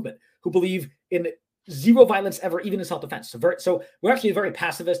independence movement who believe in zero violence ever, even in self-defense. So we're actually a very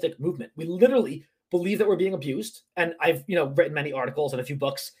pacifistic movement. We literally believe that we're being abused. And I've written many articles and a few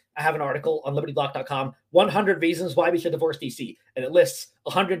books. I have an article on libertyblock.com, 100 reasons why we should divorce DC. And it lists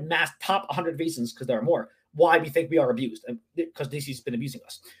 100 top 100 reasons, because there are more, why we think we are abused, and because DC's been abusing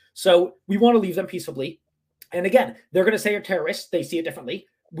us. So we want to leave them peaceably. And again, they're going to say you're terrorists. They see it differently.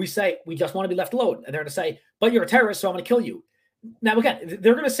 We say we just want to be left alone. And they're going to say, but you're a terrorist, so I'm going to kill you. Now, again,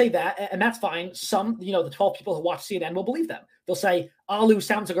 they're going to say that, and that's fine. Some, the 12 people who watch CNN will believe them. They'll say, Alu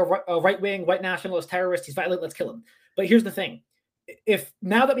sounds like a right-wing, white nationalist terrorist. He's violent. Let's kill him. But here's the thing. If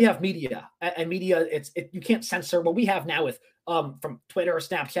now that we have media, and media, you can't censor what we have now with from Twitter,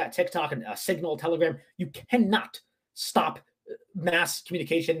 Snapchat, TikTok, and Signal, Telegram, you cannot stop mass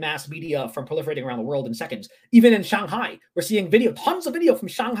communication, mass media from proliferating around the world in seconds. Even in Shanghai, we're seeing tons of video from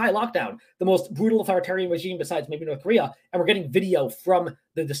Shanghai lockdown, the most brutal authoritarian regime besides maybe North Korea, and we're getting video from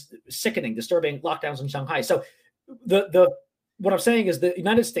the sickening, disturbing lockdowns in Shanghai. So what I'm saying is the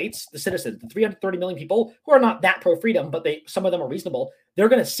United States, the citizens, the 330 million people who are not that pro-freedom, but some of them are reasonable, they're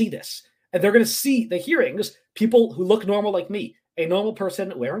going to see this. And they're going to see the hearings, people who look normal like me, a normal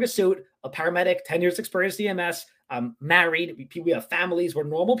person wearing a suit, a paramedic, 10 years experience EMS, married, we have families, we're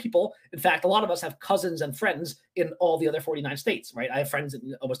normal people. In fact, a lot of us have cousins and friends in all the other 49 states, right? I have friends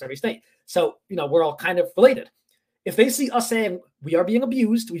in almost every state. So, we're all kind of related. If they see us saying we are being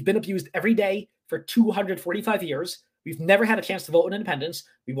abused, we've been abused every day for 245 years, we've never had a chance to vote in independence,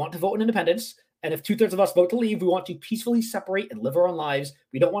 we want to vote in independence, and if 2/3 of us vote to leave, we want to peacefully separate and live our own lives.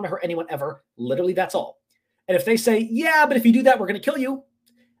 We don't want to hurt anyone ever. Literally, that's all. And if they say, yeah, but if you do that, we're going to kill you,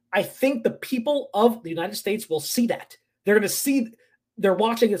 I think the people of the United States will see that. They're going to see, they're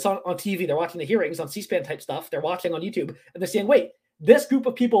watching this on TV, they're watching the hearings on C-SPAN type stuff, they're watching on YouTube, and they're saying, wait, this group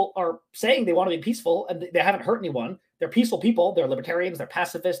of people are saying they want to be peaceful, and they haven't hurt anyone. They're peaceful people, they're libertarians, they're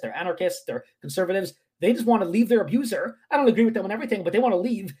pacifists, they're anarchists, they're conservatives. They just want to leave their abuser. I don't agree with them on everything, but they want to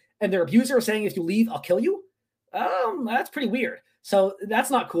leave, and their abuser is saying, if you leave, I'll kill you. That's pretty weird. So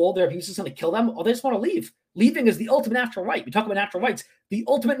that's not cool. Their abuser is going to kill them, or they just want to leave. Leaving is the ultimate natural right. We talk about natural rights, the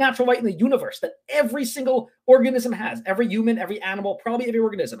ultimate natural right in the universe that every single organism has. Every human, every animal, probably every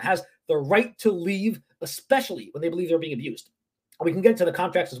organism has the right to leave, especially when they believe they're being abused. And we can get to the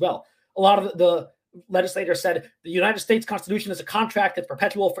contracts as well. A lot of the legislators said the United States Constitution is a contract that's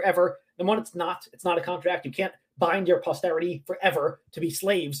perpetual forever. And when it's not a contract. You can't bind your posterity forever to be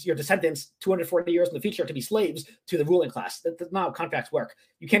slaves, your descendants 240 years in the future to be slaves to the ruling class. That's not how contracts work.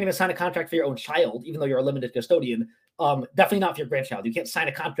 You can't even sign a contract for your own child, even though you're a limited custodian. Definitely not for your grandchild. You can't sign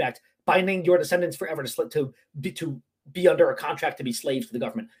a contract binding your descendants forever to be under a contract to be slaves to the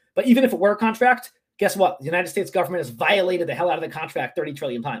government. But even if it were a contract, guess what? The United States government has violated the hell out of the contract 30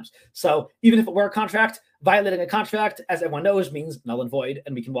 trillion times. So even if it were a contract, violating a contract, as everyone knows, means null and void,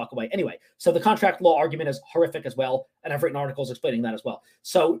 and we can walk away anyway. So the contract law argument is horrific as well, and I've written articles explaining that as well.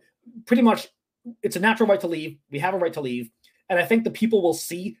 So pretty much, it's a natural right to leave. We have a right to leave. And I think the people will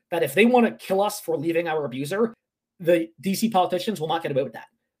see that if they want to kill us for leaving our abuser, the DC politicians will not get away with that.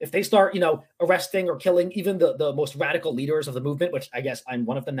 If they start, arresting or killing even the most radical leaders of the movement, which I guess I'm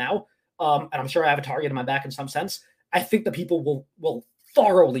one of them now, and I'm sure I have a target in my back in some sense, I think the people will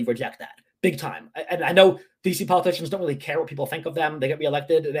thoroughly reject that big time. And I know DC politicians don't really care what people think of them. They get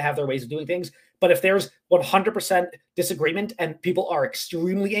reelected. They have their ways of doing things. But if there's 100% disagreement and people are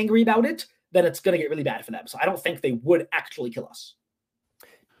extremely angry about it, then it's going to get really bad for them. So I don't think they would actually kill us.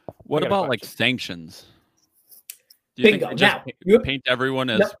 What about like sanctions? Do you Bingo. think now, paint everyone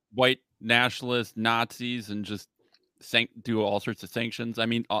as white nationalists, Nazis, and just do all sorts of sanctions? I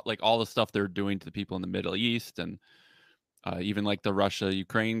mean, like all the stuff they're doing to the people in the Middle East and even like the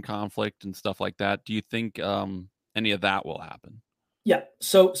Russia-Ukraine conflict and stuff like that. Do you think any of that will happen? Yeah.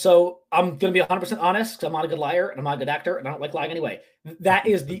 So I'm going to be 100% honest because I'm not a good liar and I'm not a good actor and I don't like lying anyway. That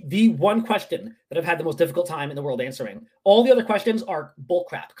is the one question that I've had the most difficult time in the world answering. All the other questions are bull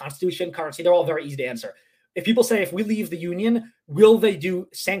crap. Constitution, currency, they're all very easy to answer. If people say if we leave the union, will they do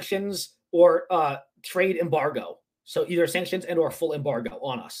sanctions or trade embargo? So either sanctions and or full embargo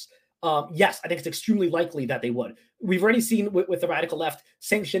on us. Yes, I think it's extremely likely that they would. We've already seen with the radical left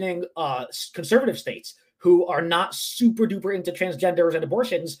sanctioning conservative states who are not super duper into transgenders and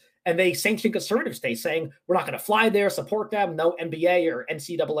abortions, and they sanction conservative states saying, we're not going to fly there, support them, no NBA or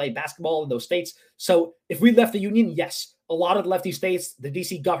NCAA basketball in those states. So if we left the union, yes, a lot of the lefty states, the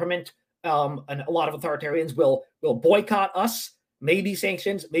DC government, and a lot of authoritarians will boycott us, maybe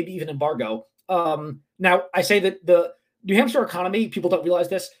sanctions, maybe even embargo. Now, I say that the New Hampshire economy, people don't realize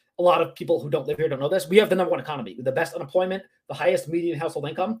this. A lot of people who don't live here don't know this. We have the #1 economy, the best unemployment, the highest median household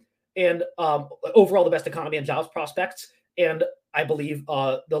income, and overall the best economy and jobs prospects, and I believe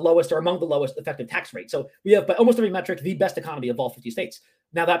the lowest or among the lowest effective tax rate. So we have by almost every metric the best economy of all 50 states.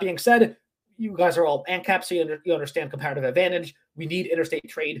 Now, that being said, you guys are all ANCAP, so you understand comparative advantage. We need interstate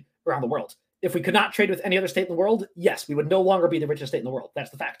trade around the world. If we could not trade with any other state in the world, yes, we would no longer be the richest state in the world.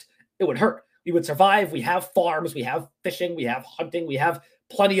 That's the fact. It would hurt. We would survive. We have farms, we have fishing, we have hunting, we have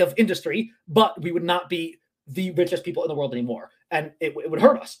plenty of industry, but we would not be the richest people in the world anymore. And it would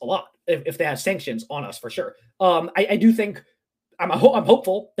hurt us a lot if they had sanctions on us, for sure. I do think I'm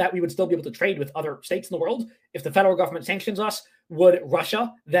hopeful that we would still be able to trade with other states in the world. If the federal government sanctions us, would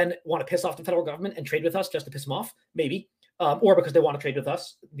Russia then want to piss off the federal government and trade with us just to piss them off? Maybe. Or because they want to trade with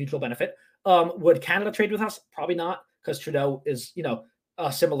us, mutual benefit. Would Canada trade with us? Probably not, because Trudeau is,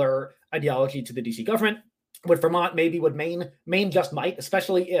 a similar ideology to the DC government. Would Vermont maybe? Would Maine? Maine just might,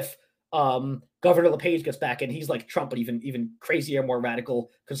 especially if Governor LePage gets back and he's like Trump, but even crazier, more radical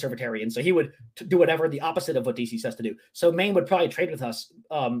conservatarian. So he would do whatever the opposite of what DC says to do. So Maine would probably trade with us,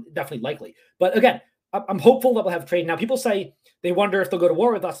 definitely likely. But again, I'm hopeful that we'll have trade. Now, people say they wonder if they'll go to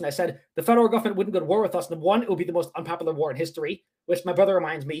war with us. And I said, the federal government wouldn't go to war with us. Number one, it would be the most unpopular war in history, which my brother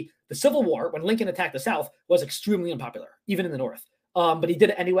reminds me, the Civil War, when Lincoln attacked the South, was extremely unpopular, even in the North. But he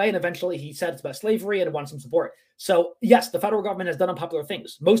did it anyway, and eventually he said it's about slavery and won some support. So yes, the federal government has done unpopular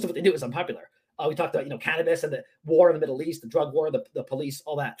things. Most of what they do is unpopular. We talked about cannabis and the war in the Middle East, the drug war, the police,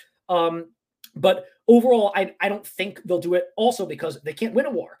 all that. But overall, I don't think they'll do it. Also because they can't win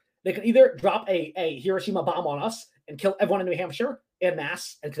a war. They can either drop a Hiroshima bomb on us and kill everyone in New Hampshire en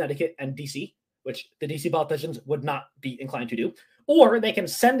masse and Connecticut and DC, which the DC politicians would not be inclined to do, or they can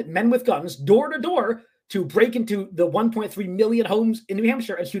send men with guns door to door to break into the 1.3 million homes in New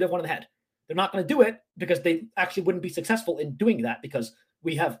Hampshire and shoot everyone in the head. They're not going to do it because they actually wouldn't be successful in doing that because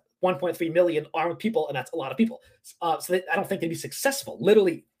we have 1.3 million armed people, and that's a lot of people. I don't think they'd be successful.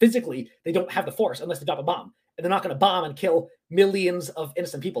 Literally, physically, they don't have the force unless they drop a bomb. And they're not going to bomb and kill millions of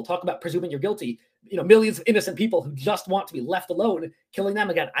innocent people. Talk about presuming you're guilty. Millions of innocent people who just want to be left alone, killing them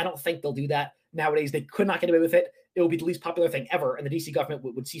again. I don't think they'll do that nowadays. They could not get away with it. It would be the least popular thing ever, and the DC government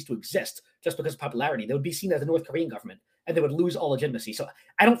would cease to exist just because of popularity. They would be seen as the North Korean government, and they would lose all legitimacy. So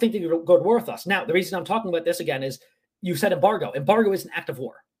I don't think they would go to war with us. Now, the reason I'm talking about this again is you said embargo. Embargo is an act of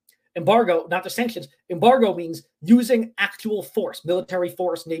war. Embargo, not the sanctions. Embargo means using actual force, military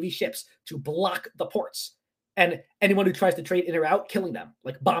force, Navy ships to block the ports. And anyone who tries to trade in or out, killing them,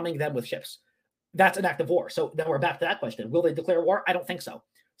 like bombing them with ships. That's an act of war. So then we're back to that question. Will they declare war? I don't think so.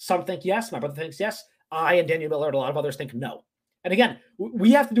 Some think yes. My brother thinks yes. I and Daniel Miller and a lot of others think no. And again,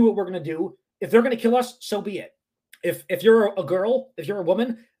 we have to do what we're going to do. If they're going to kill us, so be it. If you're a girl, if you're a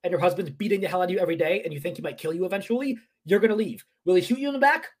woman, and your husband's beating the hell out of you every day, and you think he might kill you eventually, you're going to leave. Will he shoot you in the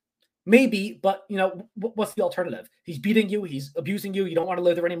back? Maybe, but what's the alternative? He's beating you, he's abusing you, you don't want to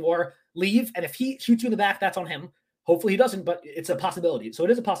live there anymore. Leave, and if he shoots you in the back, that's on him. Hopefully he doesn't, but it's a possibility. So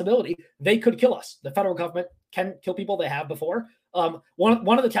it is a possibility. They could kill us. The federal government can kill people. They have before.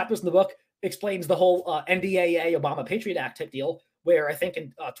 One of the chapters in the book explains the whole NDAA Obama Patriot Act type deal, where I think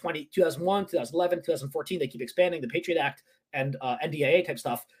in 2001, 2011, 2014, they keep expanding the Patriot Act and NDAA type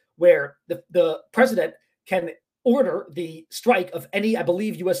stuff, where the president can order the strike of any, I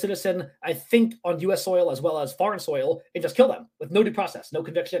believe, U.S. citizen, I think on U.S. soil as well as foreign soil, and just kill them with no due process, no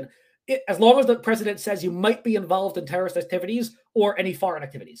conviction. As long as the president says you might be involved in terrorist activities or any foreign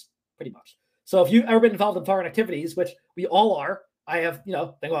activities, pretty much. So if you've ever been involved in foreign activities, which we all are, I have,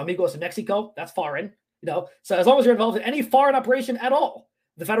 tengo amigos in Mexico, that's foreign, So as long as you're involved in any foreign operation at all,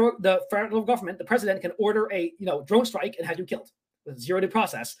 the federal government, the president can order a, drone strike and have you killed with zero due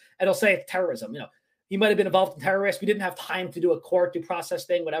process. And it'll say it's terrorism, He might have been involved in terrorists. We didn't have time to do a court due process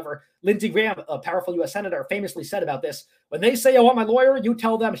thing, whatever. Lindsey Graham, a powerful U.S. senator, famously said about this, when they say, I want my lawyer, you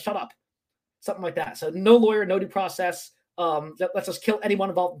tell them, shut up. Something like that. So no lawyer, no due process. that lets us kill anyone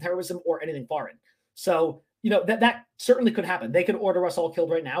involved in terrorism or anything foreign. So, that certainly could happen. They could order us all killed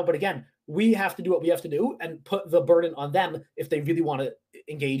right now. But again, we have to do what we have to do and put the burden on them if they really want to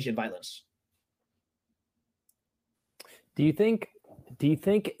engage in violence. Do you think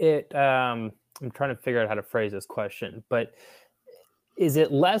it, I'm trying to figure out how to phrase this question, but is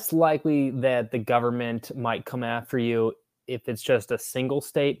it less likely that the government might come after you if it's just a single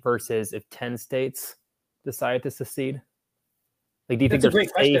state versus if 10 states decide to secede? Like, do you think That's a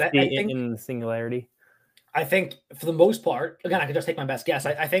there's great safety question. in the singularity? I think for the most part, again, I can just take my best guess.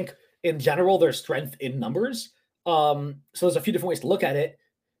 I think in general, there's strength in numbers. So there's a few different ways to look at it.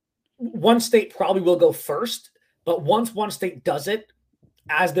 One state probably will go first, but once one state does it,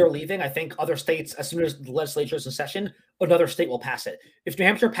 as they're leaving, I think other states, as soon as the legislature is in session, another state will pass it. If New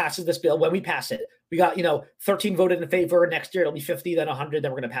Hampshire passes this bill, when we pass it, we got, 13 voted in favor. Next year, it'll be 50, then 100.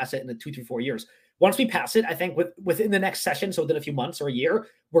 Then we're going to pass it in the 2 through 4 years. Once we pass it, I think within the next session, so within a few months or a year,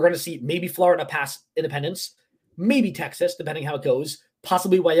 we're going to see maybe Florida pass independence, maybe Texas, depending how it goes,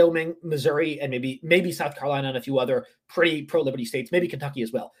 possibly Wyoming, Missouri, and maybe South Carolina and a few other pretty pro-liberty states, maybe Kentucky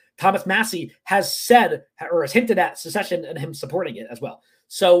as well. Thomas Massey has said or has hinted at secession and him supporting it as well.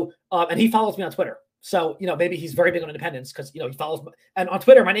 So, and he follows me on Twitter. So, maybe he's very big on independence because, he follows me. And on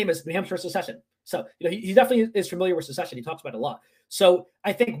Twitter, my name is New Hampshire Secession. So, he definitely is familiar with secession. He talks about it a lot. So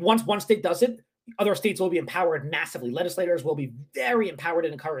I think once one state does it, other states will be empowered massively. Legislators will be very empowered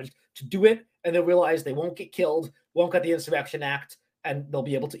and encouraged to do it. And they'll realize they won't get killed, won't get the Insurrection Act, and they'll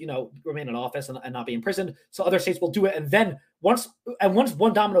be able to, remain in office and not be imprisoned. So other states will do it. And then once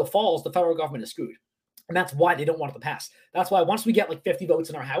one domino falls, the federal government is screwed. And that's why they don't want it to pass. That's why once we get like 50 votes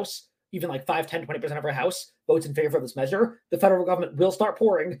in our House, even like 5, 10, 20% of our House votes in favor of this measure, the federal government will start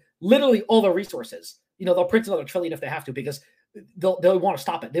pouring literally all their resources. They'll print another trillion if they have to, because they'll want to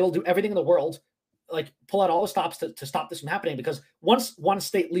stop it. They will do everything in the world, like pull out all the stops to stop this from happening, because once one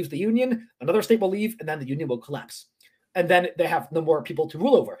state leaves the union, another state will leave, and then the union will collapse. And then they have no more people to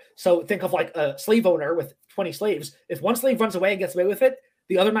rule over. So think of like a slave owner with 20 slaves. If one slave runs away and gets away with it,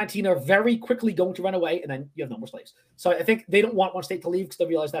 the other 19 are very quickly going to run away, and then you have no more slaves. So I think they don't want one state to leave because they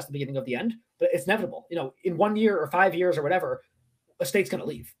realize that's the beginning of the end. But it's inevitable. In 1 year or 5 years or whatever, a state's going to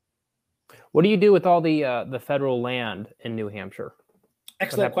leave. What do you do with all the federal land in New Hampshire?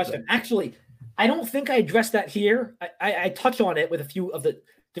 Excellent question. Actually, I don't think I addressed that here. I touch on it with a few of the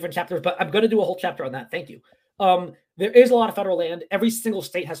different chapters, but I'm going to do a whole chapter on that. Thank you. There is a lot of federal land. Every single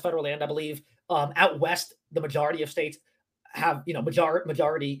state has federal land, I believe. Out west, the majority of states have,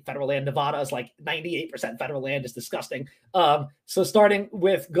 majority federal land. Nevada is like 98% federal land. Is disgusting. So starting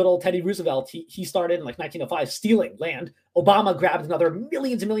with good old Teddy Roosevelt, he started in like 1905 stealing land. Obama grabbed another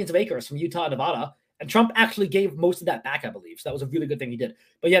millions and millions of acres from Utah and Nevada, and Trump actually gave most of that back, I believe. So that was a really good thing he did.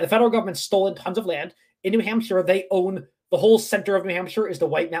 But yeah, the federal government's stolen tons of land. In New Hampshire, they own the whole center of New Hampshire is the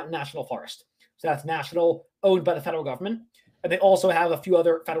White Mountain National Forest. So that's national, owned by the federal government. And they also have a few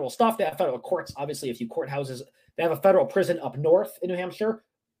other federal stuff. They have federal courts, obviously, a few courthouses. They have a federal prison up north in New Hampshire.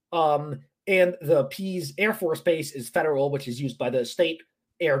 And the Pease Air Force Base is federal, which is used by the state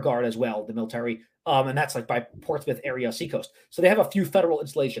Air Guard as well, the military. And that's like by Portsmouth area, seacoast. So they have a few federal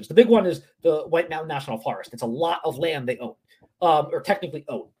installations. The big one is the White Mountain National Forest. It's a lot of land they own, or technically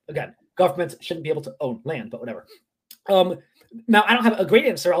own. Again, governments shouldn't be able to own land, but whatever. Now, I don't have a great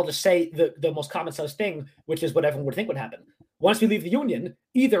answer. I'll just say the most common sense thing, which is what everyone would think would happen. Once we leave the union,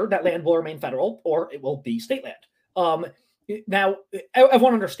 either that land will remain federal or it will be state land. Now,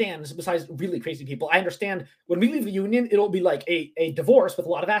 everyone understands, besides really crazy people, I understand when we leave the union, it'll be like a divorce with a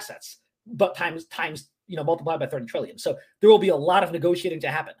lot of assets, but times multiplied by 30 trillion. So there will be a lot of negotiating to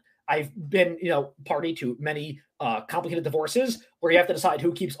happen. I've been, party to many complicated divorces where you have to decide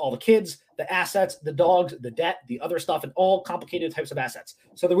who keeps all the kids, the assets, the dogs, the debt, the other stuff, and all complicated types of assets.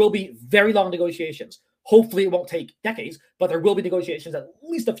 So there will be very long negotiations. Hopefully it won't take decades, but there will be negotiations at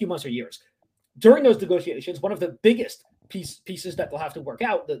least a few months or years. During those negotiations, one of the biggest pieces that they'll have to work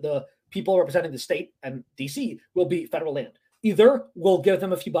out, the people representing the state and DC, will be federal land. Either we'll give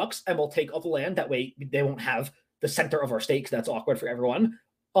them a few bucks and we'll take all the land. That way they won't have the center of our state, because that's awkward for everyone.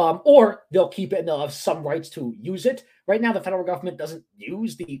 Or they'll keep it and they'll have some rights to use it. Right now, the federal government doesn't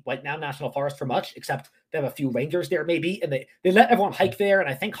use the White Mountain National Forest for much, except they have a few rangers there maybe, and they let everyone hike there and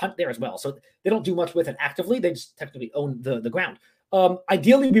I think hunt there as well. So they don't do much with it actively. They just technically own the ground.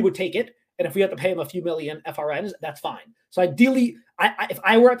 Ideally, we would take it, and if we have to pay them a few million FRNs, that's fine. So ideally, if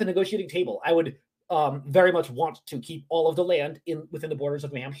I were at the negotiating table, I would very much want to keep all of the land within the borders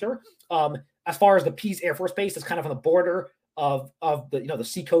of New Hampshire. As far as the Pease Air Force Base, it's kind of on the border of the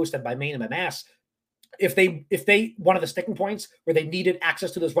seacoast and by Maine and by Mass. if they one of the sticking points where they needed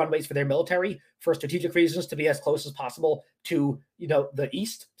access to those runways for their military for strategic reasons to be as close as possible to the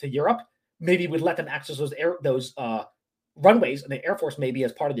east, to Europe, maybe we'd let them access those runways, and the Air Force maybe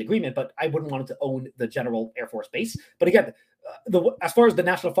as part of the agreement, but I wouldn't want it to own the general Air Force base. But again, as far as the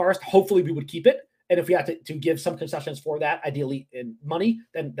national forest, hopefully we would keep it. And if we had to give some concessions for that, ideally in money,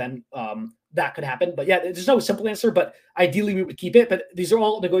 then that could happen. But yeah, there's no simple answer, but ideally we would keep it. But these are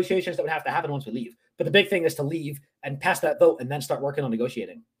all negotiations that would have to happen once we leave. But the big thing is to leave and pass that vote and then start working on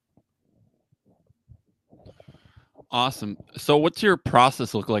negotiating. Awesome. So what's your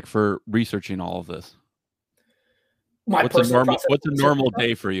process look like for researching all of this? What's a normal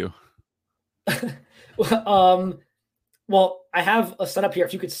day for you? Well, I have a setup here.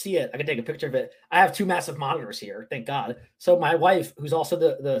 If you could see it, I can take a picture of it. I have 2 massive monitors here, thank God. So my wife, who's also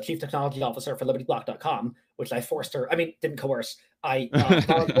the chief technology officer for libertyblock.com, which I forced her, didn't coerce. I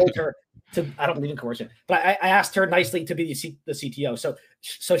told her to, I don't believe in coercion, but I asked her nicely to be the CTO.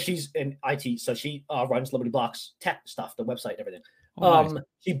 So she's in IT. So she runs Liberty Block's tech stuff, the website, everything. Nice.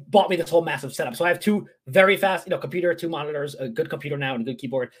 She bought me this whole massive setup. So I have 2 very fast, computer, 2 monitors, a good computer now and a good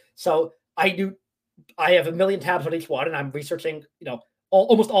keyboard. So I have a million tabs on each one, and I'm researching,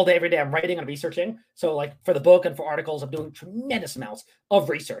 almost all day, every day. I'm writing and researching. So like for the book and for articles, I'm doing tremendous amounts of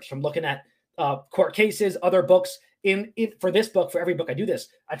research. I'm looking at court cases, other books. For this book, for every book I do this,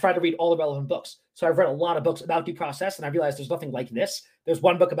 I try to read all the relevant books. So I've read a lot of books about due process, and I realized there's nothing like this. There's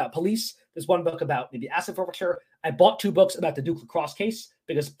one book about police. There's one book about maybe asset forfeiture. I bought 2 books about the Duke lacrosse case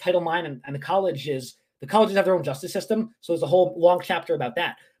because Title IX and the colleges have their own justice system. So there's a whole long chapter about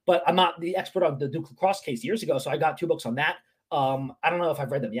that. But I'm not the expert on the Duke lacrosse case years ago, so I got 2 books on that. I don't know if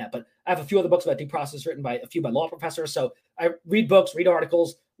I've read them yet, but I have a few other books about due process written by a few law professors. So I read books, read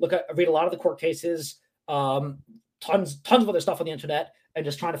articles, read a lot of the court cases, tons of other stuff on the internet, and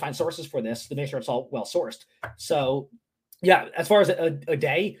just trying to find sources for this to make sure it's all well sourced. So yeah, as far as a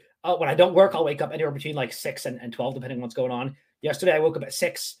day, when I don't work, I'll wake up anywhere between like 6 and 12, depending on what's going on. Yesterday, I woke up at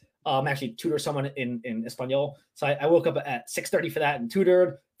 6. Actually tutor someone in Espanol. So I woke up at 6:30 for that and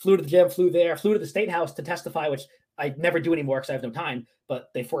tutored, flew to the gym, flew to the state house to testify, which I never do anymore because I have no time,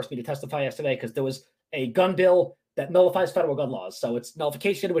 but they forced me to testify yesterday because there was a gun bill that nullifies federal gun laws. So it's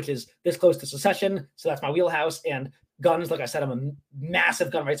nullification, which is this close to secession. So that's my wheelhouse. And guns, like I said, I'm a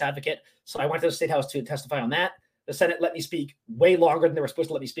massive gun rights advocate. So I went to the state house to testify on that. The Senate let me speak way longer than they were supposed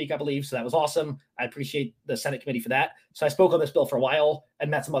to let me speak, I believe. So that was awesome. I appreciate the Senate committee for that. So I spoke on this bill for a while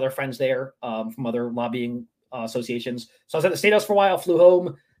and met some other friends there from other lobbying associations. So I was at the State House for a while, flew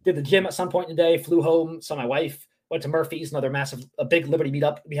home, did the gym at some point in the day, flew home, saw my wife, went to Murphy's, another a big Liberty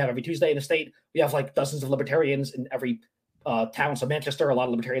meetup we have every Tuesday in the state. We have like dozens of libertarians in every town. So Manchester, a lot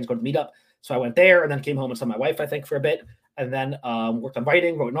of libertarians go to meet up. So I went there and then came home and saw my wife, I think, for a bit. And then worked on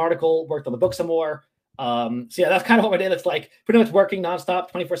writing, wrote an article, worked on the book some more. So yeah, that's kind of what my day looks like. Pretty much working nonstop,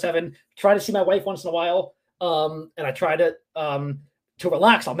 24/7. Try to see my wife once in a while. And I try to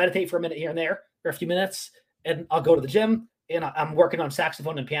relax. I'll meditate for a minute here and there for a few minutes, and I'll go to the gym. And I'm working on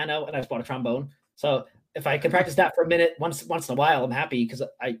saxophone and piano, and I just bought a trombone. So if I can practice that for a minute once in a while, I'm happy because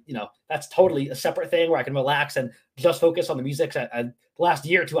that's totally a separate thing where I can relax and just focus on the music. The last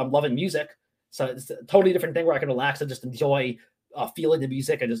year or 2, I'm loving music. So it's a totally different thing where I can relax and just enjoy feeling the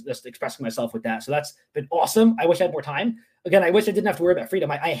music and just expressing myself with that. So that's been awesome. I wish I had more time. Again, I wish I didn't have to worry about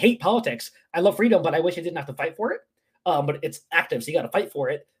freedom. I hate politics. I love freedom, but I wish I didn't have to fight for it. But it's active, so you got to fight for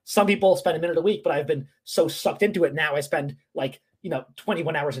it. Some people spend a minute a week, but I've been so sucked into it now. I spend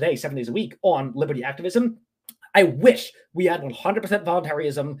 21 hours a day, 7 days a week on liberty activism. I wish we had 100%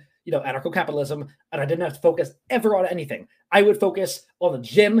 voluntarism, anarcho-capitalism, and I didn't have to focus ever on anything. I would focus on the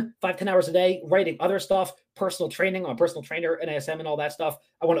gym 5-10 hours a day, writing other stuff, personal training. I'm a personal trainer, NASM and all that stuff.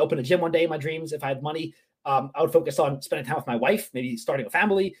 I want to open a gym one day in my dreams if I had money. I would focus on spending time with my wife, maybe starting a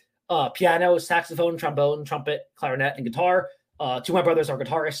family, piano, saxophone, trombone, trumpet, clarinet, and guitar. 2 of my brothers are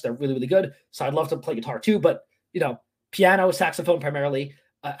guitarists. They're really, really good. So I'd love to play guitar too, but piano, saxophone primarily.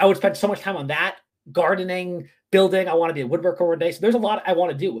 I would spend so much time on that, gardening, building. I want to be a woodworker one day. So there's a lot I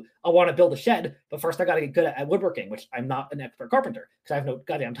want to do. I want to build a shed, but first I got to get good at woodworking, which I'm not an expert carpenter because I have no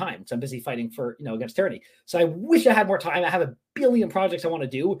goddamn time. So I'm busy fighting for, against tyranny. So I wish I had more time. I have a billion projects I want to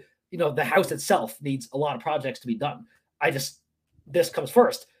do. The house itself needs a lot of projects to be done. This comes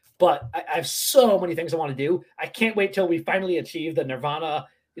first, but I have so many things I want to do. I can't wait till we finally achieve the nirvana,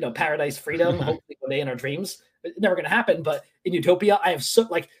 paradise freedom, hopefully one day in our dreams. It's never going to happen, but in utopia, I have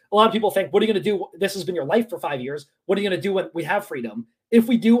a lot of people think, what are you going to do? This has been your life for 5 years. What are you going to do when we have freedom? If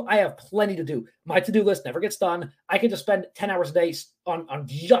we do, I have plenty to do. My to-do list never gets done. I can just spend 10 hours a day on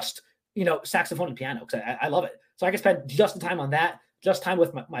just, saxophone and piano because I love it. So I can spend just the time on that, just time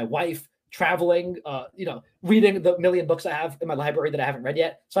with my wife, traveling, reading the million books I have in my library that I haven't read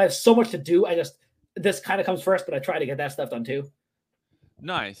yet. So I have so much to do. This kind of comes first, but I try to get that stuff done too.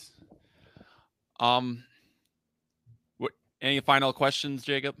 Nice. Any final questions,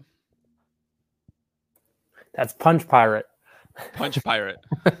 Jacob? That's Punch Pirate. Punch Pirate.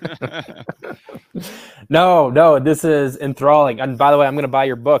 No, this is enthralling. And by the way, I'm going to buy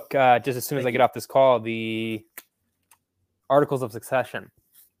your book just as soon as I get off this call, the Articles of Succession.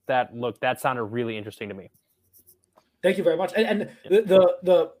 That sounded really interesting to me. Thank you very much. And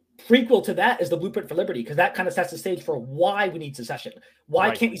the prequel to that is the Blueprint for Liberty, because that kind of sets the stage for why we need secession. Why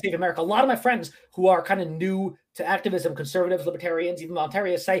can't we save America? A lot of my friends who are kind of new to activism, conservatives, libertarians, even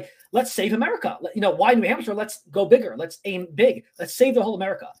voluntarians, say, let's save America. Why New Hampshire? Let's go bigger. Let's aim big. Let's save the whole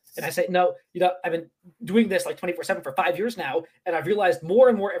America. And I say, no, I've been doing this like 24/7 for 5 years now, and I've realized more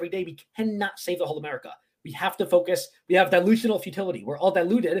and more every day we cannot save the whole America. We have to focus. We have dilutional futility. We're all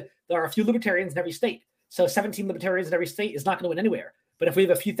diluted. There are a few libertarians in every state. So 17 libertarians in every state is not going to win anywhere. But if we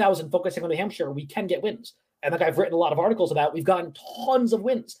have a few thousand focusing on New Hampshire, we can get wins. And like I've written a lot of articles about, we've gotten tons of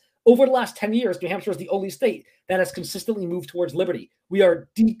wins. Over the last 10 years, New Hampshire is the only state that has consistently moved towards liberty. We are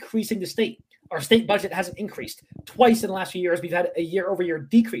decreasing the state. Our state budget hasn't increased. Twice in the last few years, we've had a year-over-year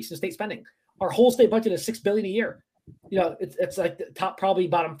decrease in state spending. Our whole state budget is $6 billion a year. It's like the top, probably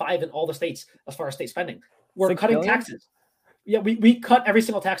bottom 5 in all the states as far as state spending. We're cutting taxes. Yeah, we cut every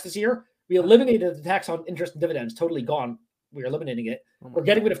single tax this year. We eliminated the tax on interest and dividends, totally gone. We're eliminating it. We're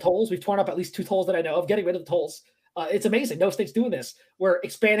getting rid of tolls. We've torn up at least 2 tolls that I know of, getting rid of the tolls. It's amazing. No state's doing this. We're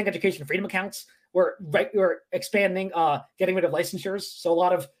expanding education freedom accounts. We're expanding, getting rid of licensures. So a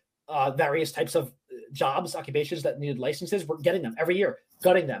lot of various types of jobs, occupations that needed licenses, we're getting them every year,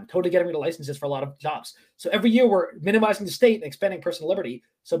 gutting them, totally getting rid of licenses for a lot of jobs. So every year we're minimizing the state and expanding personal liberty.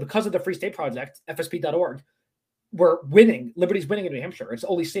 So because of the Free State Project, FSP.org, we're winning. Liberty's winning in New Hampshire. It's the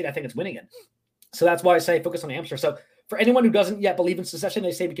only state I think it's winning in. So that's why I say focus on New Hampshire. So for anyone who doesn't yet believe in secession,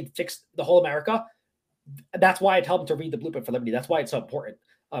 they say we can fix the whole America. That's why I tell them to read the Blueprint for Liberty. That's why it's so important.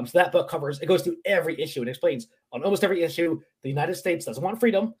 So that book it goes through every issue. It explains on almost every issue, the United States doesn't want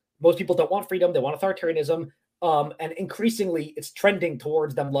freedom. Most people don't want freedom. They want authoritarianism. And increasingly, it's trending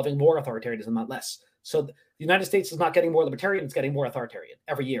towards them loving more authoritarianism, not less. So the United States is not getting more libertarian. It's getting more authoritarian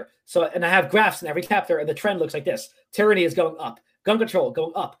every year. So, and I have graphs in every chapter, and the trend looks like this. Tyranny is going up. Gun control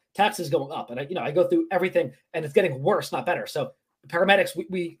going up, taxes going up, and I go through everything, and it's getting worse, not better. So paramedics,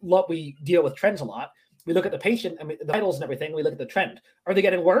 we deal with trends a lot. We look at the patient, the vitals and everything. We look at the trend. Are they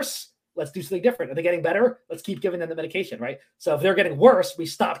getting worse? Let's do something different. Are they getting better? Let's keep giving them the medication, right? So if they're getting worse, we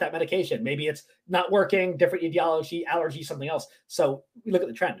stop that medication. Maybe it's not working, different etiology, allergy, something else. So we look at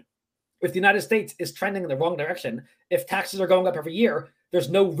the trend. If the United States is trending in the wrong direction, if taxes are going up every year, there's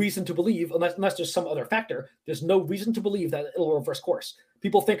no reason to believe, unless there's some other factor, there's no reason to believe that it'll reverse course.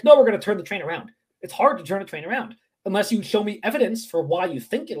 People think, no, we're going to turn the train around. It's hard to turn a train around. Unless you show me evidence for why you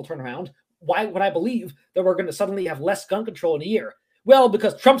think it'll turn around, why would I believe that we're going to suddenly have less gun control in a year? Well,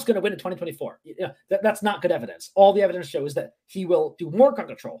 because Trump's going to win in 2024. That's not good evidence. All the evidence shows that he will do more gun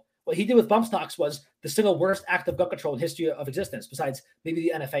control. What he did with bump stocks was the single worst act of gun control in history of existence, besides maybe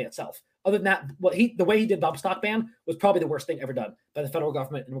the NFA itself. Other than that, the way he did bump stock ban was probably the worst thing ever done by the federal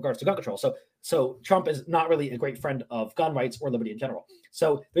government in regards to gun control. So Trump is not really a great friend of gun rights or liberty in general.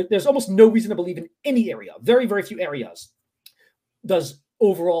 So there's almost no reason to believe in any area, very, very few areas, does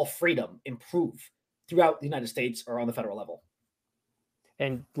overall freedom improve throughout the United States or on the federal level.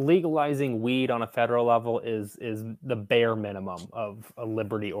 And legalizing weed on a federal level is the bare minimum of a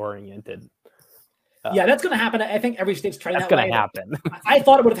liberty-oriented. Yeah, that's going to happen. I think every state's trying that way. That's going to happen. I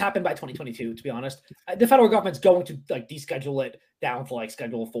thought it would have happened by 2022, to be honest. The federal government's going to deschedule it down to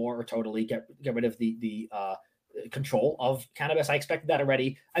Schedule 4 or totally get rid of the control of cannabis. I expected that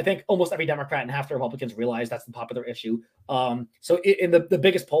already. I think almost every Democrat and half the Republicans realize that's the popular issue. So in the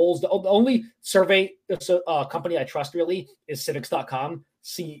biggest polls, the only survey company I trust really is civics.com,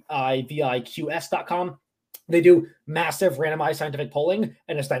 civiqs.com. They do massive randomized scientific polling,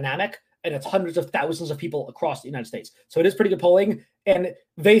 and it's dynamic, and it's hundreds of thousands of people across the United States. So it is pretty good polling, and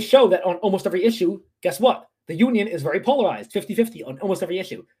they show that on almost every issue, guess what? The union is very polarized, 50-50 on almost every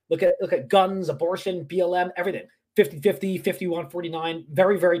issue. Look at guns, abortion, BLM, everything. 50-50, 51-49,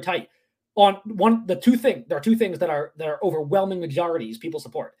 very, very tight. There are two things that are overwhelming majorities people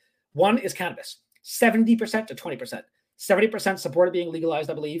support. One is cannabis, 70% to 20%. 70% support it being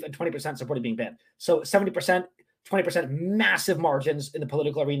legalized, I believe, and 20% support it being banned. So 70%, 20% massive margins in the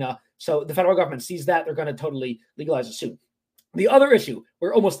political arena. So the federal government sees that. They're going to totally legalize it soon. The other issue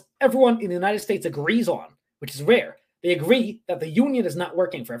where almost everyone in the United States agrees on, which is rare, they agree that the union is not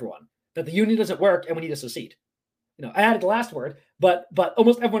working for everyone, that the union doesn't work and we need to secede. I added the last word, but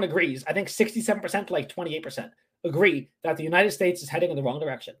almost everyone agrees. I think 67% to like 28% agree that the United States is heading in the wrong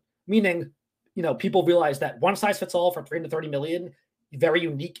direction. Meaning, people realize that one size fits all for 330 million very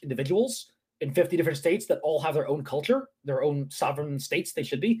unique individuals in 50 different states that all have their own culture, their own sovereign states they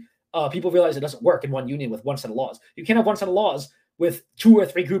should be. People realize it doesn't work in one union with one set of laws. You can't have one set of laws with 2 or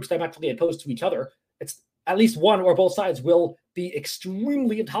 3 groups diametrically opposed to each other. It's at least one or both sides will be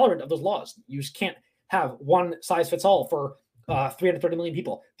extremely intolerant of those laws. You just can't have one size fits all for 330 million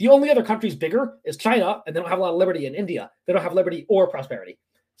people. The only other countries bigger is China, and they don't have a lot of liberty, in India. They don't have liberty or prosperity.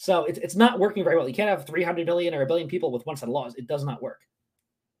 So it's not working very well. You can't have 300 million or a billion people with one set of laws. It does not work.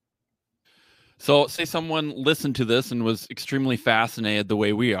 So say someone listened to this and was extremely fascinated the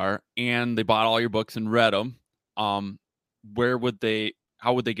way we are, and they bought all your books and read them.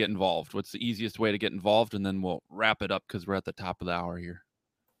 How would they get involved? What's the easiest way to get involved? And then we'll wrap it up because we're at the top of the hour here.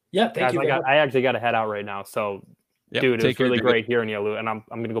 Yeah, thank you. I actually got to head out right now. So, dude, it was really great hearing you, Alu, and I'm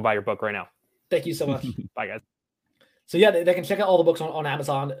going to go buy your book right now. Thank you so much. Bye, guys. So yeah, they can check out all the books on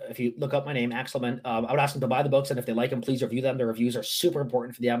Amazon. If you look up my name, Axelman, I would ask them to buy the books, and if they like them, please review them. The reviews are super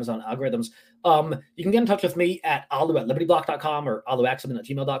important for the Amazon algorithms. You can get in touch with me at alu@libertyblock.com or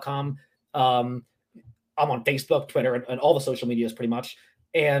aluaxelman@gmail.com. I'm on Facebook, Twitter, and all the social medias pretty much.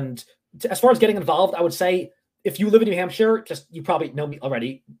 And as far as getting involved, I would say if you live in New Hampshire, you probably know me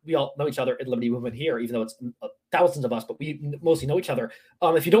already. We all know each other in the Liberty Movement here, even though it's thousands of us, but we mostly know each other.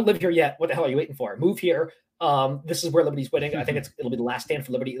 If you don't live here yet, what the hell are you waiting for? Move here. This is where Liberty's winning. I think it'll be the last stand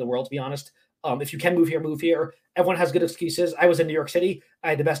for Liberty in the world, to be honest. If you can move here, move here. Everyone has good excuses. I was in New York City. I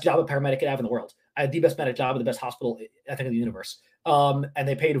had the best job of paramedic I have in the world. I had the best medic job in the best hospital, I think, in the universe. And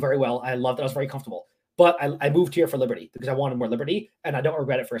they paid very well. I loved it. I was very comfortable. But I moved here for liberty because I wanted more liberty, and I don't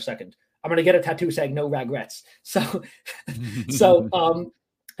regret it for a second. I'm going to get a tattoo saying no regrets. So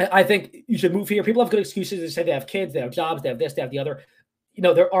I think you should move here. People have good excuses. They say they have kids, they have jobs, they have this, they have the other.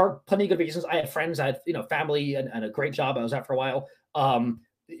 There are plenty of good reasons. I have friends, I had, family and a great job. I was at for a while.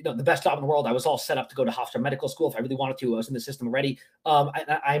 The best job in the world. I was all set up to go to Hofstra Medical School if I really wanted to. I was in the system already.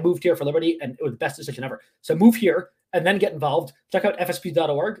 I moved here for liberty, and it was the best decision ever. So move here and then get involved. Check out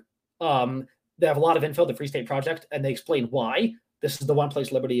fsp.org. They have a lot of info, the Free State Project, and they explain why this is the one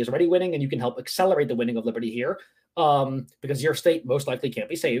place liberty is already winning, and you can help accelerate the winning of liberty here because your state most likely can't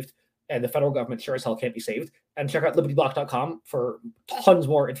be saved, and the federal government sure as hell can't be saved. And check out libertyblock.com for tons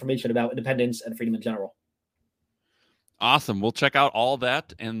more information about independence and freedom in general. Awesome. We'll check out all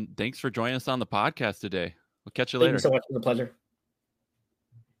that, and thanks for joining us on the podcast today. We'll catch you later. Thank you so much. It was a pleasure.